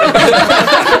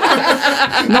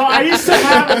 No, I used to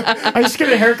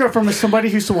get a haircut from somebody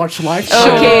who used to watch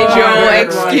Lifetime. Okay, Joe,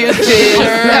 excuses.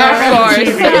 Of course.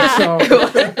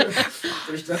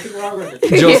 There's nothing wrong with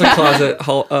it. Joseph Closet,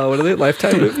 what are they?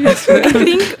 Lifetime movies?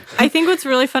 I think what's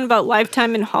really fun about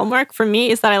Lifetime and Hallmark for me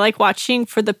is that I like watching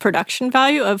for the production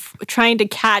value of trying to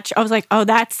catch. I was like, oh,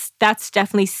 that's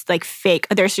definitely like fake.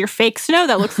 There's your fake snow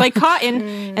that looks like cotton,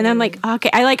 and then I'm like, okay,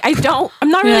 I'm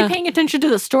not really Yeah. paying attention to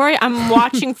the story. I'm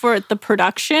watching for the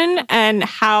production and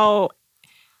how,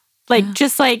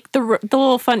 just like the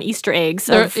little fun Easter eggs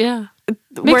of Yeah.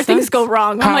 where Makes things sense. go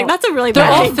wrong. I'm like, that's a really They're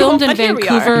bad all thing. filmed in But here we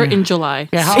are. Vancouver in July.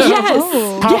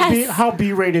 Yeah, how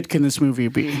B-rated can this movie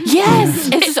be? Yes,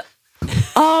 it's.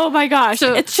 Oh my gosh,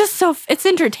 So- it's just it's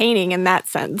entertaining in that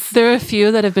sense. There are a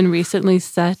few that have been recently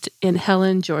set in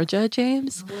Helen, Georgia,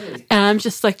 James. And I'm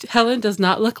just like, Helen does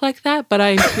not look like that, but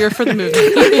I'm here for the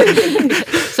movie.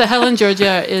 So Helen,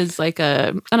 Georgia is like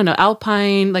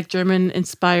alpine, like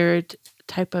German-inspired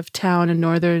type of town in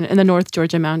the North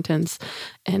Georgia mountains.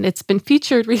 And it's been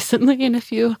featured recently in a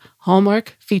few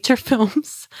Hallmark feature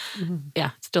films.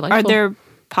 Yeah, it's delightful. Are there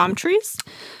palm trees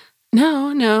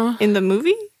No. in the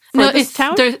movie? No, For this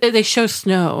town? they show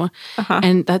snow,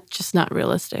 and that's just not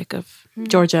realistic of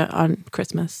Georgia on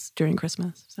Christmas, during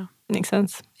Christmas. So, Makes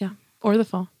sense. yeah. Or the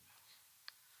fall.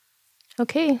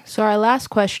 Okay, so our last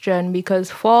question, because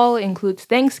fall includes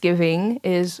Thanksgiving,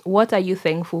 is what are you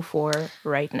thankful for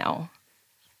right now?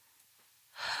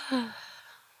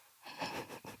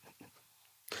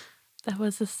 That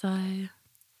was a sigh.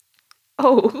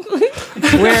 Oh,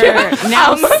 We're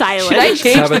now silent. should I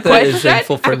change the Tabitha is question?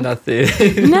 thankful for nothing.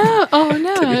 No,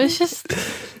 it's just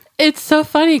It's so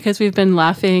funny because we've been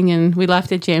laughing, and we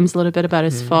laughed at James a little bit about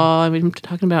his fall, and we've been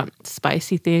talking about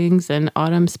spicy things and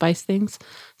autumn spice things.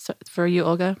 So for you,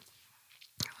 Olga,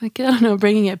 like, I don't know,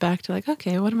 bringing it back to like,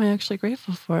 okay, what am I actually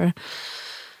grateful for?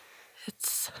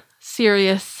 It's a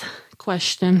serious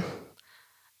question.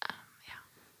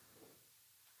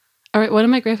 All right, what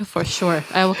am I grateful for? Sure,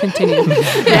 I will continue. You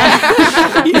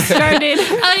started.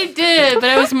 I did, but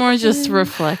I was more just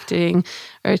reflecting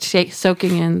or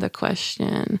soaking in the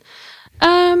question.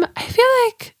 I feel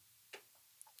like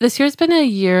this year's been a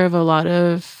year of a lot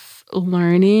of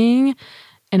learning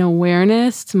and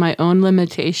awareness to my own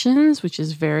limitations, which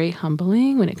is very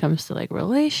humbling when it comes to like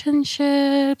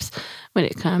relationships, when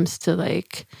it comes to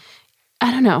like,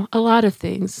 I don't know, a lot of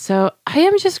things. So I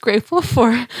am just grateful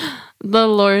for the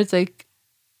Lord's like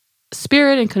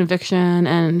spirit and conviction,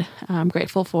 and I'm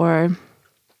grateful for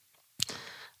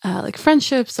like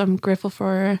friendships. I'm grateful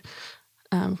for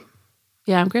I'm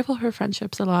grateful for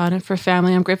friendships a lot, and for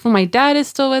family. I'm grateful my dad is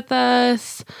still with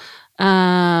us.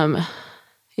 I'm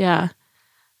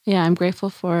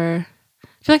grateful for, I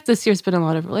feel like this year's been a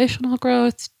lot of relational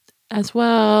growth as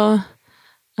well.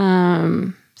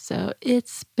 So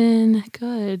it's been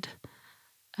good.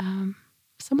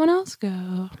 Someone else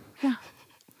go. Yeah.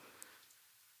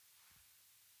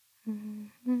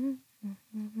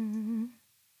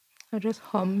 I just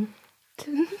hum.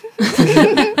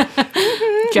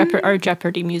 Our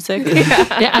Jeopardy music.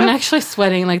 Yeah, I'm actually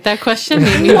sweating. Like that question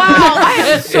made me. Wow, I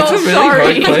am so It's a really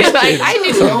sorry. hard question. Like, I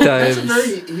didn't. Sometimes. That's a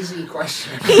very easy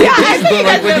question. Yeah, I But think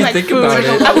like when you like think food. about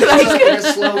it, I was like, Like a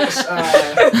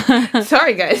slow,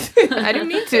 sorry guys, I didn't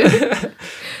mean to.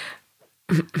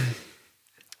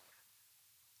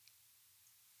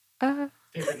 oh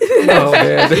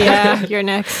man. Yeah, you're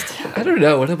next. I don't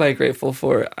know. What am I grateful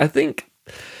for? I think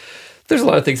there's a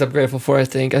lot of things I'm grateful for. I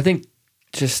think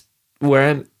just where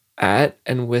I'm at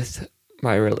and with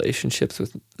my relationships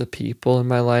with the people in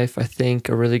my life, I think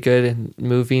are really good. And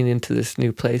moving into this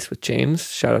new place with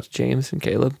James, shout out to James and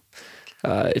Caleb.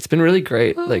 It's been really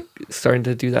great, like starting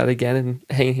to do that again and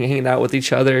hanging out with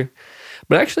each other.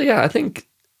 But actually, yeah, I think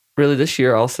really this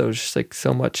year also is just like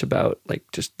so much about like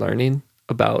just learning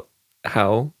about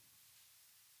how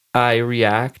I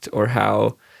react, or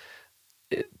how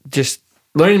just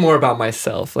learning more about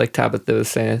myself. Like Tabitha was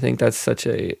saying, I think that's such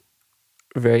a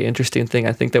very interesting thing.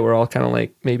 I think that we're all kind of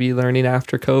like maybe learning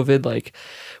after COVID. Like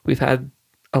we've had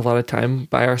a lot of time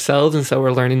by ourselves, and so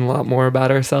we're learning a lot more about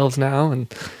ourselves now, and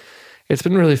it's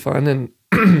been really fun. And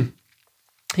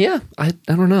yeah, I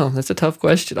don't know. That's a tough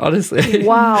question, honestly.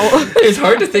 Wow. It's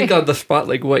hard to think on the spot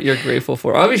like what you're grateful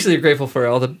for. Obviously, you're grateful for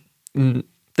all the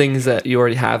things that you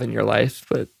already have in your life,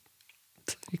 but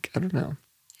it's like, I don't know.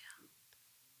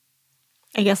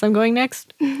 I guess I'm going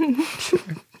next.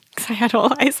 Because I had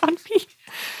all eyes on me.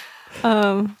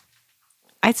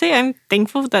 I'd say I'm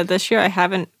thankful that this year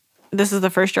this is the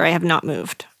first year I have not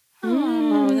moved.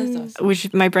 Oh, that's awesome.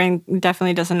 Which my brain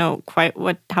definitely doesn't know quite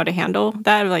how to handle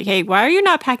that. Like, hey, why are you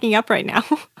not packing up right now?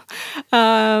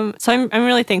 So I'm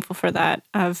really thankful for that,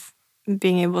 of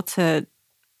being able to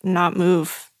not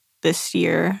move this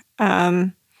year.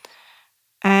 And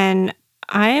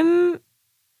I'm,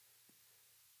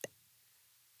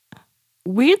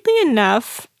 weirdly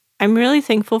enough, I'm really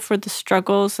thankful for the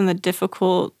struggles and the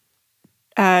difficult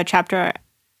chapter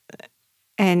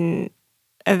and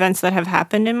events that have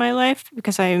happened in my life,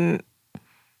 because I'm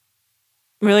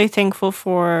really thankful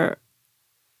for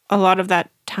a lot of that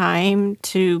time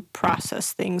to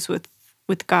process things with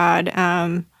God,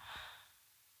 and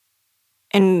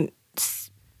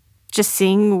just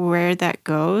seeing where that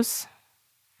goes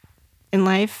in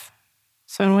life.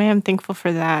 So in a way, I'm thankful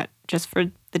for that, just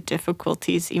for the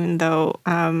difficulties, even though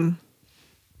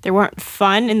they weren't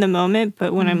fun in the moment.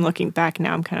 But when I'm looking back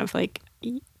now, I'm kind of like,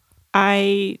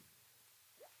 I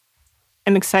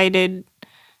am excited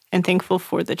and thankful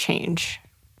for the change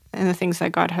and the things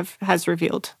that God has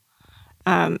revealed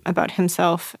about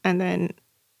himself, and then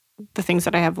the things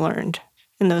that I have learned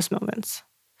in those moments.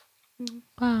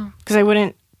 Wow. Because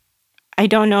I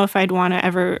don't know if I'd want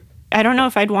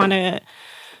to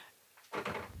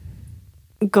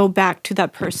go back to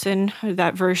that person or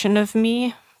that version of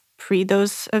me pre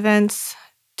those events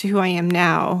to who I am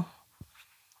now.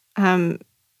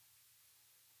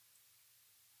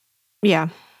 Yeah.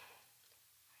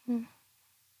 I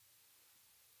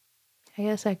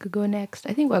guess I could go next.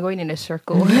 I think we're going in a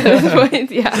circle at this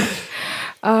point. Yeah.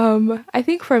 I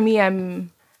think for me, I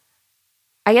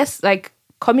guess like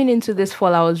coming into this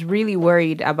fall, I was really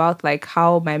worried about like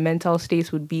how my mental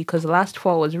state would be, because last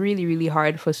fall was really, really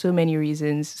hard for so many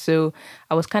reasons. So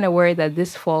I was kind of worried that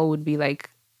this fall would be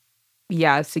like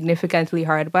significantly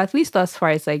hard. But at least thus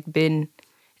far, it's been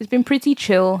pretty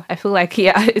chill. I feel like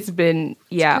it's been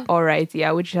all right,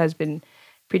 which has been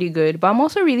pretty good. But I'm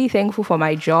also really thankful for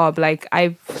my job. Like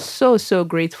I'm so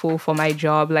grateful for my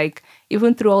job. Like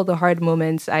even through all the hard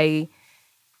moments, I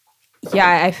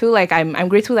feel like I'm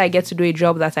grateful that I get to do a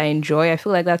job that I enjoy. I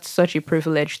feel like that's such a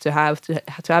privilege to have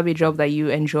a job that you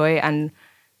enjoy, and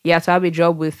to have a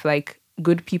job with like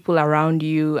good people around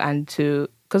you, and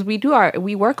because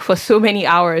we work for so many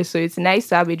hours, so it's nice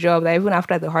to have a job that even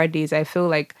after the hard days I feel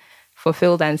like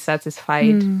fulfilled and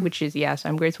satisfied, which is so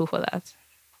I'm grateful for that.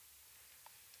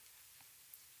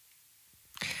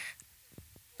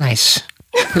 Nice.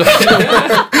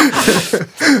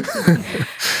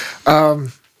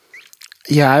 I'm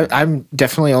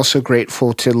definitely also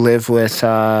grateful to live with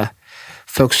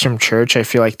folks from church. I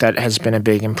feel like that has been a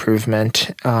big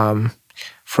improvement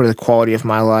for the quality of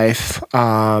my life.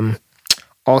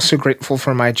 Also grateful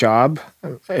for my job.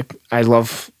 I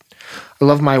love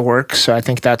my work, so I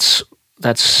think that's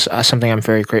something I'm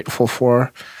very grateful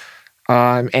for.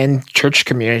 And church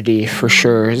community for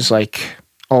sure is like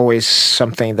always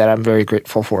something that I'm very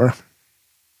grateful for.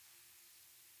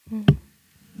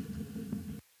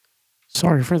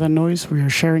 Sorry for that noise. We are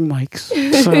sharing mics.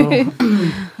 So,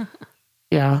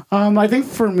 yeah. I think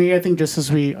for me, just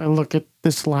as I look at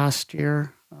this last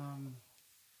year,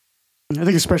 I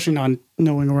think especially not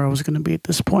knowing where I was going to be at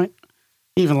this point,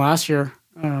 even last year,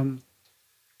 I'm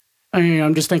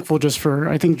just thankful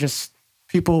for just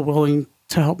people willing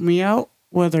to help me out,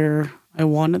 whether I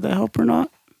wanted the help or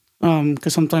not.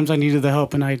 Because sometimes I needed the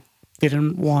help and I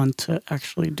didn't want to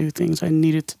actually do things I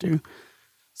needed to do.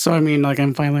 So,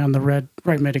 I'm finally on the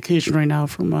right medication right now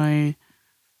for my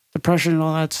depression and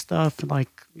all that stuff. And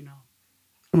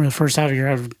from the first half of the year,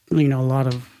 I have, a lot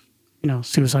of,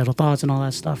 suicidal thoughts and all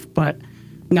that stuff. But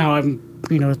now I'm,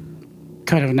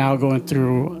 kind of now going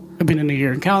through, I've been in a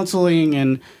year in counseling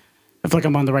and I feel like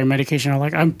I'm on the right medication.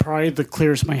 I'm probably the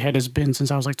clearest my head has been since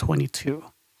I was 22,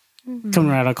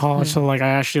 coming out of college. So I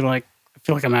actually I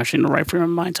feel like I'm actually in the right frame of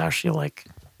mind to actually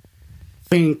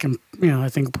think, and I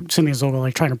think Cindy is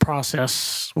over trying to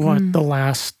process what the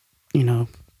last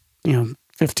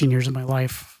 15 years of my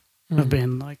life have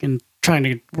been and trying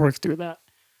to work through that.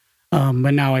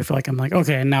 But now I feel like I'm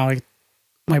okay, now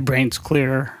my brain's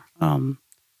clear. I'm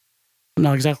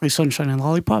not exactly sunshine and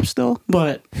lollipop still,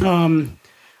 but I'm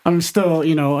still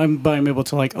I'm able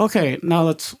to okay, now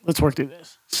let's work through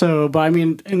this. So, but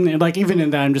and even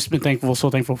in that, I'm just been so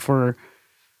thankful for,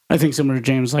 I think similar to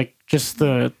James, just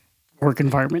the work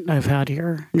environment I've had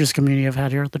here, just community I've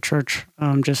had here at the church,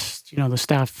 just the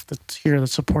staff that's here that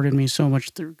supported me so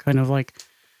much through kind of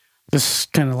this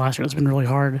kind of last year that's been really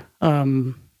hard,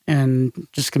 and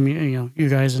just community, you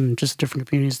guys and just different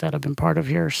communities that I've been part of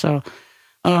here. So,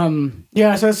 so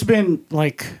it's been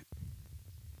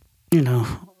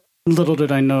little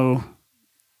did I know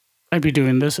I'd be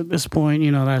doing this at this point.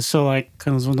 That's so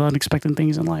kind of the unexpected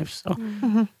things in life. So,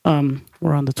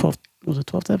 we're on the 12th. Was it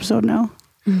 12th episode now?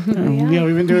 We've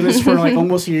been doing this for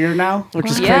almost a year now, which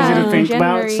is crazy to think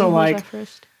about. So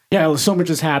so much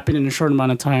has happened in a short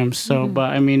amount of time. So,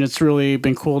 but it's really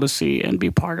been cool to see and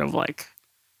be part of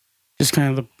just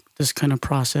kind of this kind of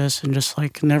process, and just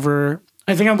never.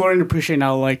 I think I'm learning to appreciate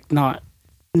now not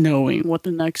knowing what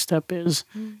the next step is,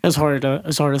 as hard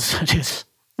as that is.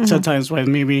 Sometimes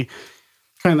when maybe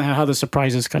kind of how the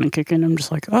surprises kind of kick in, I'm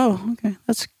just oh, okay,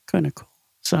 that's kind of cool.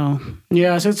 So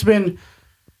so it's been.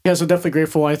 Yeah, so definitely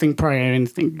grateful. I think probably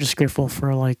anything, just grateful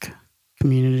for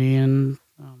community and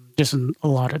just in a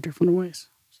lot of different ways.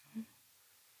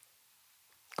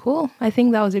 Cool. I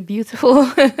think that was a beautiful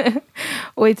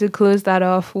way to close that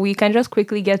off. We can just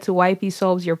quickly get to YP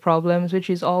solves your problems, which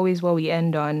is always what we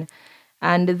end on.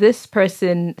 And this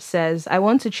person says, I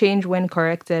want to change when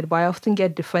corrected, but I often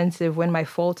get defensive when my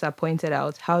faults are pointed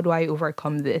out. How do I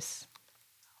overcome this?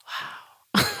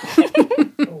 Wow.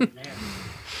 Oh, man.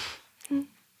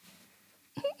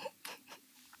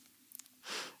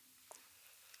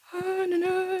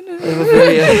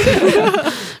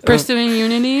 Pursuing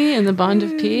unity and the bond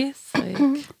of peace.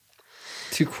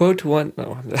 To quote one,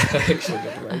 no, I'm actually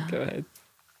never Go ahead.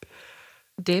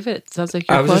 David, it sounds like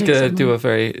you're I was just gonna do a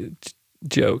very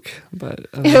joke, but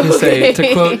I was gonna say,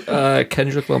 to quote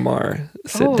Kendrick Lamar,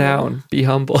 "Sit down, be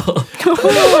humble."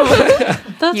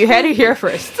 You had it here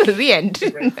first. The end.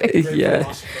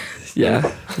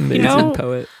 Yeah, amazing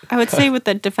poet. I would say with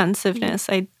the defensiveness,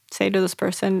 I'd say to this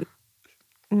person,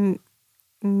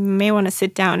 may want to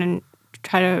sit down and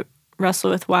try to wrestle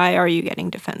with why are you getting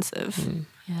defensive.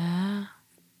 Yeah.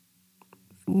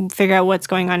 Figure out what's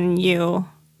going on in you.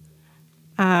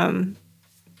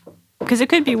 Because it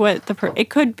could be it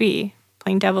could be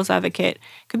playing devil's advocate,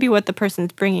 could be what the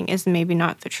person's bringing is maybe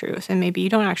not the truth, and maybe you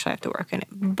don't actually have to work in it.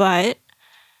 But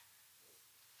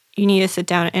you need to sit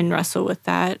down and wrestle with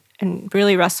that, and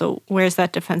really wrestle, where's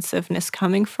that defensiveness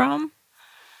coming from,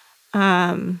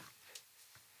 to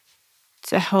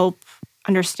help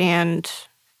understand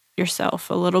yourself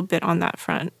a little bit on that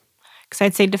front. Because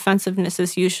I'd say defensiveness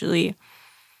is usually,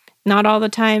 not all the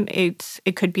time,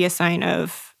 it could be a sign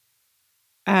of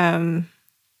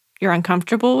you're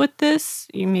uncomfortable with this.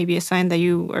 You may be a sign that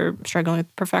you are struggling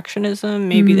with perfectionism.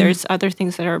 Maybe there's other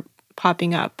things that are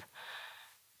popping up.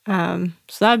 So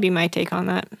that would be my take on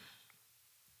that.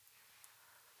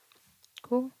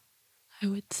 Cool. I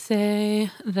would say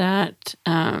that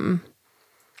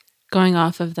going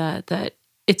off of that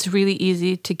it's really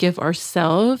easy to give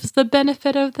ourselves the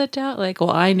benefit of the doubt. Like,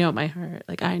 well, I know my heart.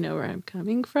 Like, I know where I'm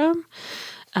coming from.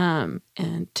 And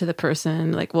to the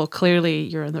person, like, well, clearly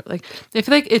you're in the, like, I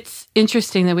feel like it's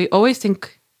interesting that we always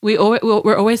think, we're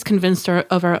always convinced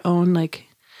of our own, like,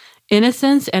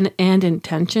 innocence and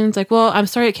intentions. Like, well, I'm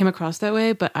sorry it came across that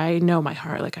way, but I know my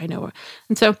heart. Like, I know where.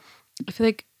 And so I feel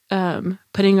like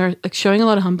showing a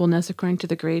lot of humbleness, according to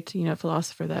the great,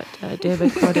 philosopher that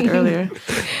David quoted earlier,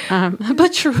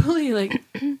 but truly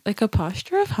like a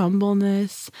posture of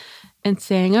humbleness and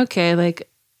saying, okay, like,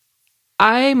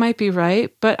 I might be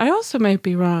right, but I also might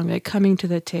be wrong. Like, coming to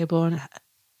the table and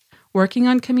working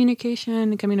on communication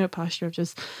and coming to a posture of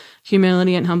just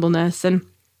humility and humbleness. And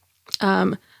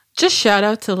just shout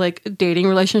out to like dating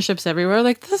relationships everywhere.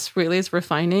 Like, this really is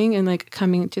refining, and like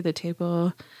coming to the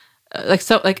table,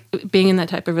 being in that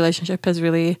type of relationship has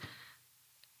really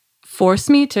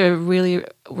forced me to really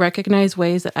recognize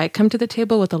ways that I come to the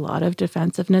table with a lot of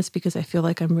defensiveness because I feel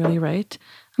like I'm really right.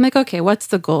 I'm like, okay, what's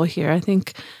the goal here? I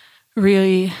think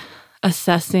really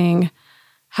assessing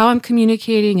how I'm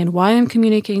communicating and why I'm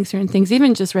communicating certain things,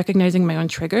 even just recognizing my own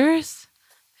triggers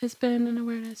has been an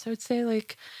awareness. I would say,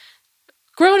 like,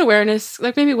 grow in awareness,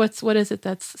 like maybe what is it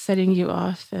that's setting you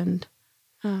off, and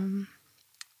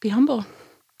be humble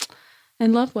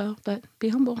and love well, but be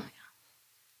humble.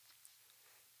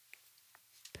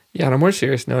 Yeah, on a more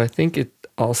serious note, I think it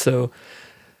also,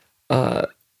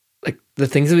 like, the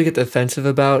things that we get defensive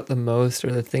about the most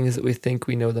are the things that we think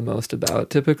we know the most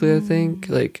about, typically, I think.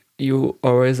 Like, you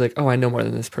always like, oh, I know more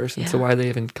than this person, so why are they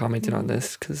even commenting on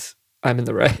this? Because I'm in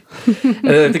the right. And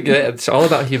I think it's all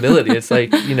about humility. It's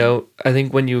like, I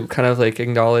think when you kind of like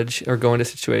acknowledge or go into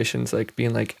situations like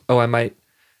being like, oh,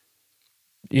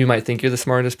 you might think you're the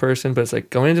smartest person, but it's like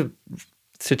going into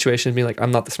situations being like,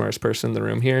 I'm not the smartest person in the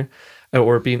room here,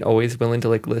 or being always willing to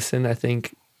like listen. I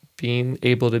think being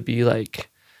able to be like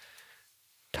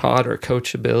taught or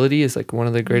coachability is like one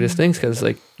of the greatest things, because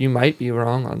like you might be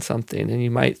wrong on something and you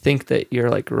might think that you're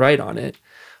like right on it,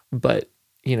 but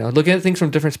looking at things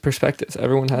from different perspectives.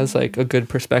 Everyone has like a good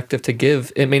perspective to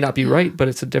give. It may not be right, but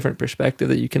it's a different perspective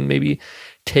that you can maybe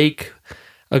take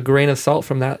a grain of salt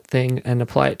from that thing and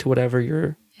apply it to whatever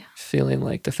you're feeling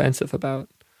like defensive about.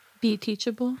 Be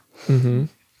teachable.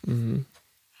 And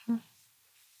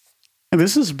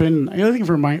this has been, I think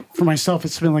for myself,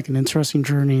 it's been like an interesting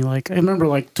journey. Like, I remember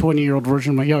like 20-year-old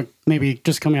version of maybe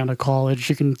just coming out of college,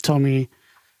 you can tell me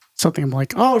something. I'm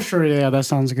like, oh, sure. Yeah, that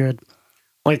sounds good.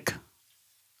 Like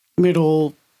mid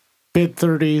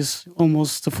 30s,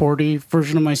 almost to 40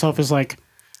 version of myself is like,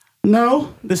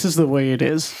 no, this is the way it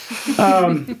is.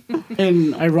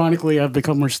 And ironically, I've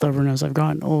become more stubborn as I've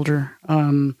gotten older.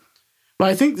 But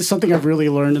I think something I've really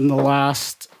learned in the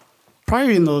last,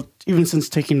 probably even since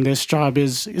taking this job,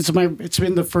 is it's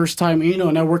been the first time,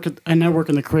 and I work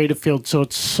in the creative field, so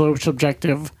it's so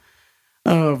subjective.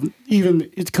 Even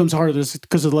it comes harder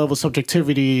because of the level of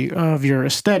subjectivity of your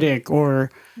aesthetic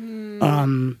or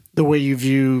the way you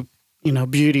view,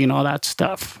 beauty and all that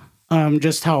stuff.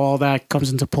 Just how all that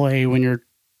comes into play when you're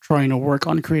trying to work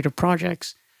on creative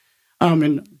projects.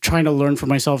 And trying to learn for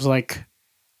myself, like,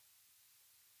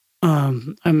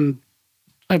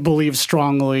 I believe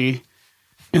strongly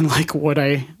in like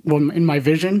in my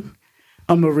vision.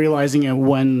 I'm realizing it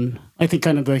when I think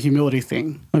kind of the humility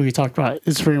thing that we talked about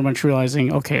is pretty much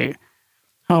realizing, okay,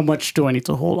 how much do I need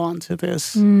to hold on to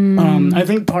this? I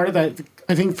think part of that,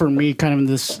 I think for me, kind of in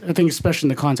this, I think especially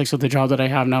in the context of the job that I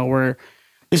have now, where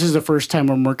this is the first time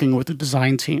I'm working with a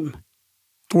design team,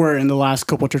 where in the last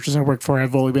couple of churches I worked for,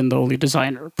 I've only been the only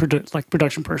designer,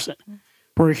 production person.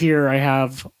 Where here I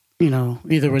have,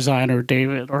 either Ryan or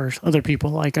David or other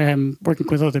people. Like, I am working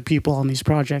with other people on these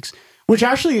projects, which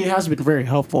actually has been very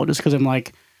helpful, just because I'm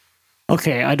like,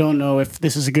 okay, I don't know if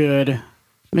this is good,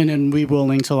 and then be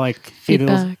willing to like,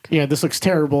 this looks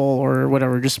terrible or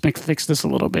whatever, just fix this a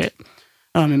little bit,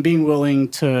 and being willing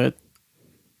to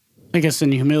I guess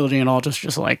in humility and all,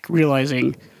 just like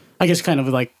realizing, I guess kind of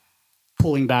like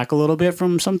pulling back a little bit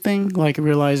from something, like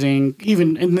realizing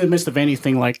even in the midst of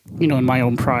anything, like, you know, in my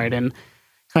own pride and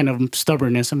kind of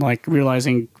stubbornness, I'm like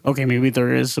realizing, okay, maybe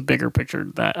there is a bigger picture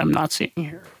that I'm not seeing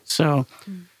here. So,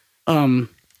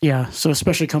 yeah. So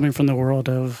especially coming from the world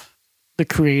of the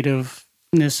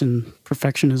creativeness and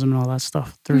perfectionism and all that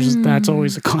stuff, that's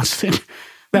always a constant.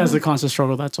 That is the constant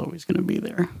struggle. That's always going to be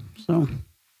there. So,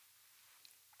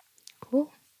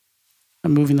 Cool.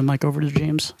 I'm moving the mic over to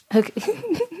James. Okay.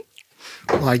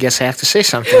 Well, I guess I have to say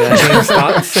something. James,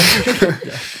 thoughts?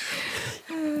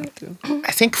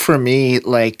 I think for me,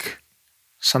 like,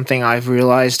 something I've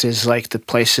realized is like the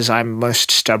places I'm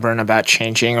most stubborn about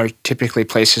changing are typically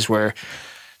places where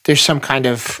there's some kind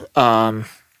of idol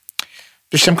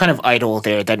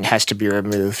there that has to be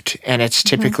removed, and it's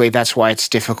typically that's why it's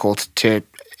difficult to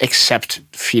accept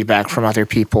feedback from other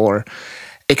people or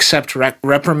accept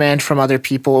reprimand from other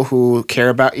people who care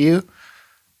about you.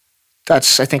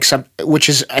 That's, I think, which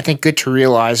is, I think, good to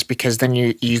realize, because then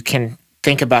you can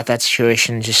think about that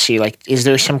situation and just see, like, is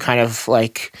there some kind of,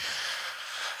 like,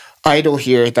 idol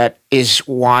here that is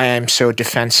why I'm so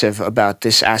defensive about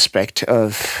this aspect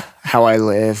of how I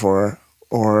live or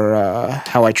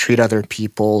how I treat other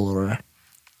people, or,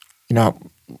 you know,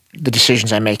 the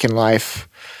decisions I make in life.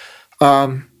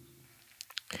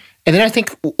 And then I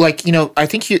think, like, you know, I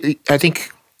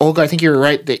think Olga, I think you're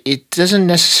right that it doesn't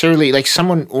necessarily, like,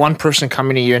 one person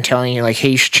coming to you and telling you, like, hey,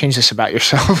 you should change this about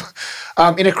yourself.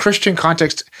 In a Christian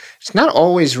context, it's not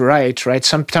always right?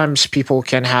 Sometimes people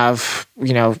can have,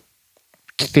 you know,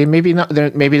 they maybe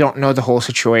don't know the whole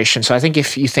situation. So I think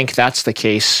if you think that's the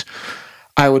case,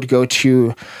 I would go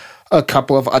to a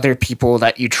couple of other people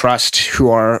that you trust who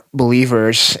are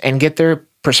believers and get their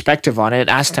perspective on it.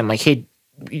 Ask them, like, hey,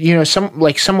 you know,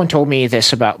 someone told me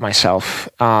this about myself,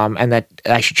 and that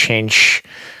I should change,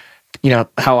 you know,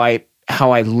 how I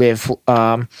live,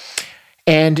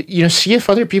 and, you know, see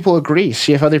if other people agree,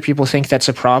 see if other people think that's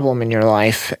a problem in your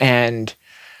life, and,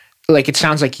 like, it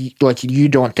sounds like you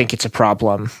don't think it's a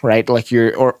problem, right? Like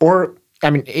or I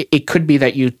mean, it could be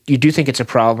that you do think it's a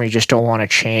problem, you just don't want to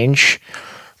change.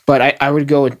 But I would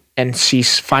go and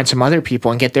find some other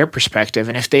people and get their perspective,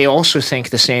 and if they also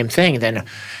think the same thing, then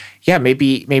yeah,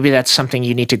 maybe that's something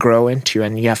you need to grow into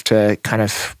and you have to kind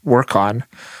of work on.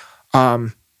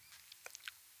 And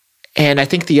I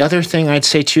think the other thing I'd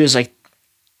say too is, like,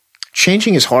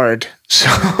 changing is hard.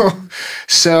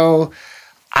 So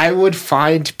I would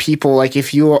find people, like,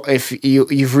 if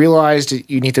you've realized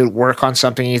you need to work on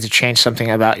something, you need to change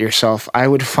something about yourself, I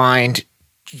would find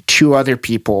 2 other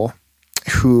people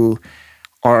who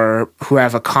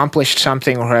have accomplished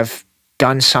something or have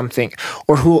done something,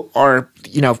 or who are,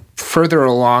 you know, further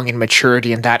along in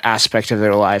maturity in that aspect of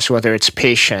their lives, whether it's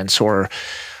patience or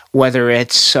whether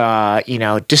it's, you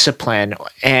know, discipline.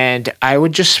 And I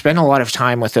would just spend a lot of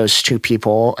time with those 2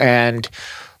 people and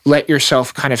let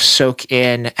yourself kind of soak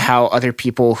in how other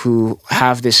people who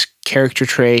have this character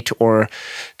trait or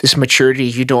this maturity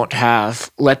you don't have,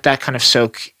 let that kind of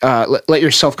let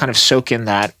yourself kind of soak in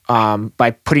that, by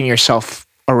putting yourself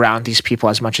around these people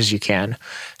as much as you can.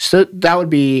 So that would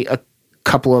be a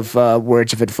couple of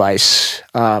words of advice.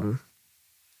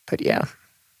 But yeah.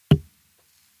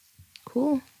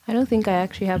 Cool. I don't think I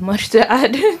actually have much to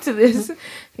add to this.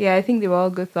 Yeah, I think they were all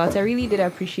good thoughts. I really did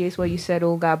appreciate what you said,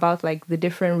 Olga, about, like, the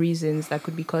different reasons that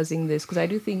could be causing this. Because I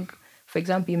do think, for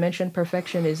example, you mentioned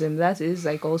perfectionism. That is,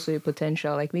 like, also a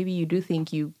potential. Like, maybe you do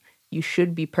think you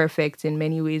should be perfect in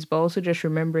many ways, but also just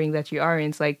remembering that you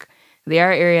aren't. Like, there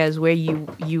are areas where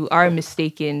you are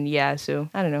mistaken. Yeah, so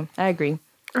I don't know. I agree.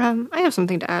 I have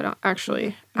something to add,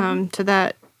 actually, to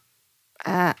that.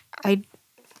 I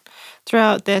throw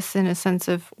out this in a sense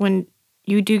of, when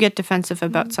you do get defensive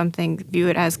about something, view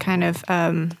it as kind of,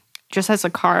 just as a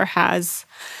car has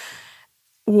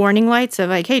warning lights of,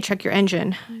 like, hey, check your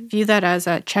engine. View that as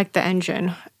a check the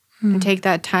engine, and take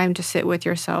that time to sit with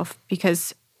yourself,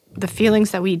 because the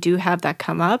feelings that we do have that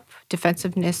come up,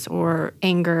 defensiveness or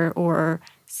anger or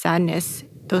sadness,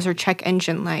 those are check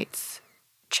engine lights.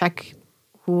 Check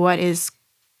what is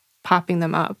popping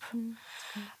them up.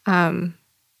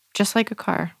 Just like a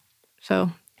car.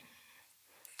 So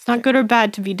it's not good or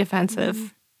bad to be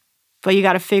defensive, but you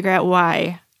got to figure out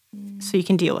why so you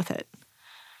can deal with it.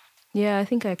 Yeah, I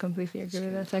think I completely agree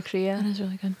with that, actually. Yeah, That is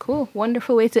really good. Cool.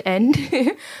 Wonderful way to end.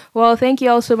 Well, thank you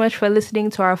all so much for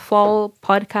listening to our fall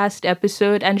podcast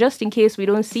episode. And just in case we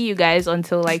don't see you guys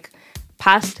until, like,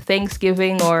 past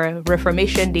Thanksgiving or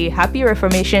Reformation Day. Happy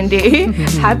Reformation Day.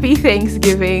 Happy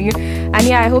Thanksgiving. And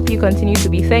yeah, I hope you continue to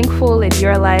be thankful in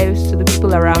your lives to the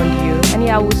people around you. And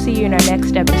yeah, we'll see you in our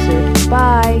next episode.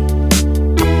 Bye.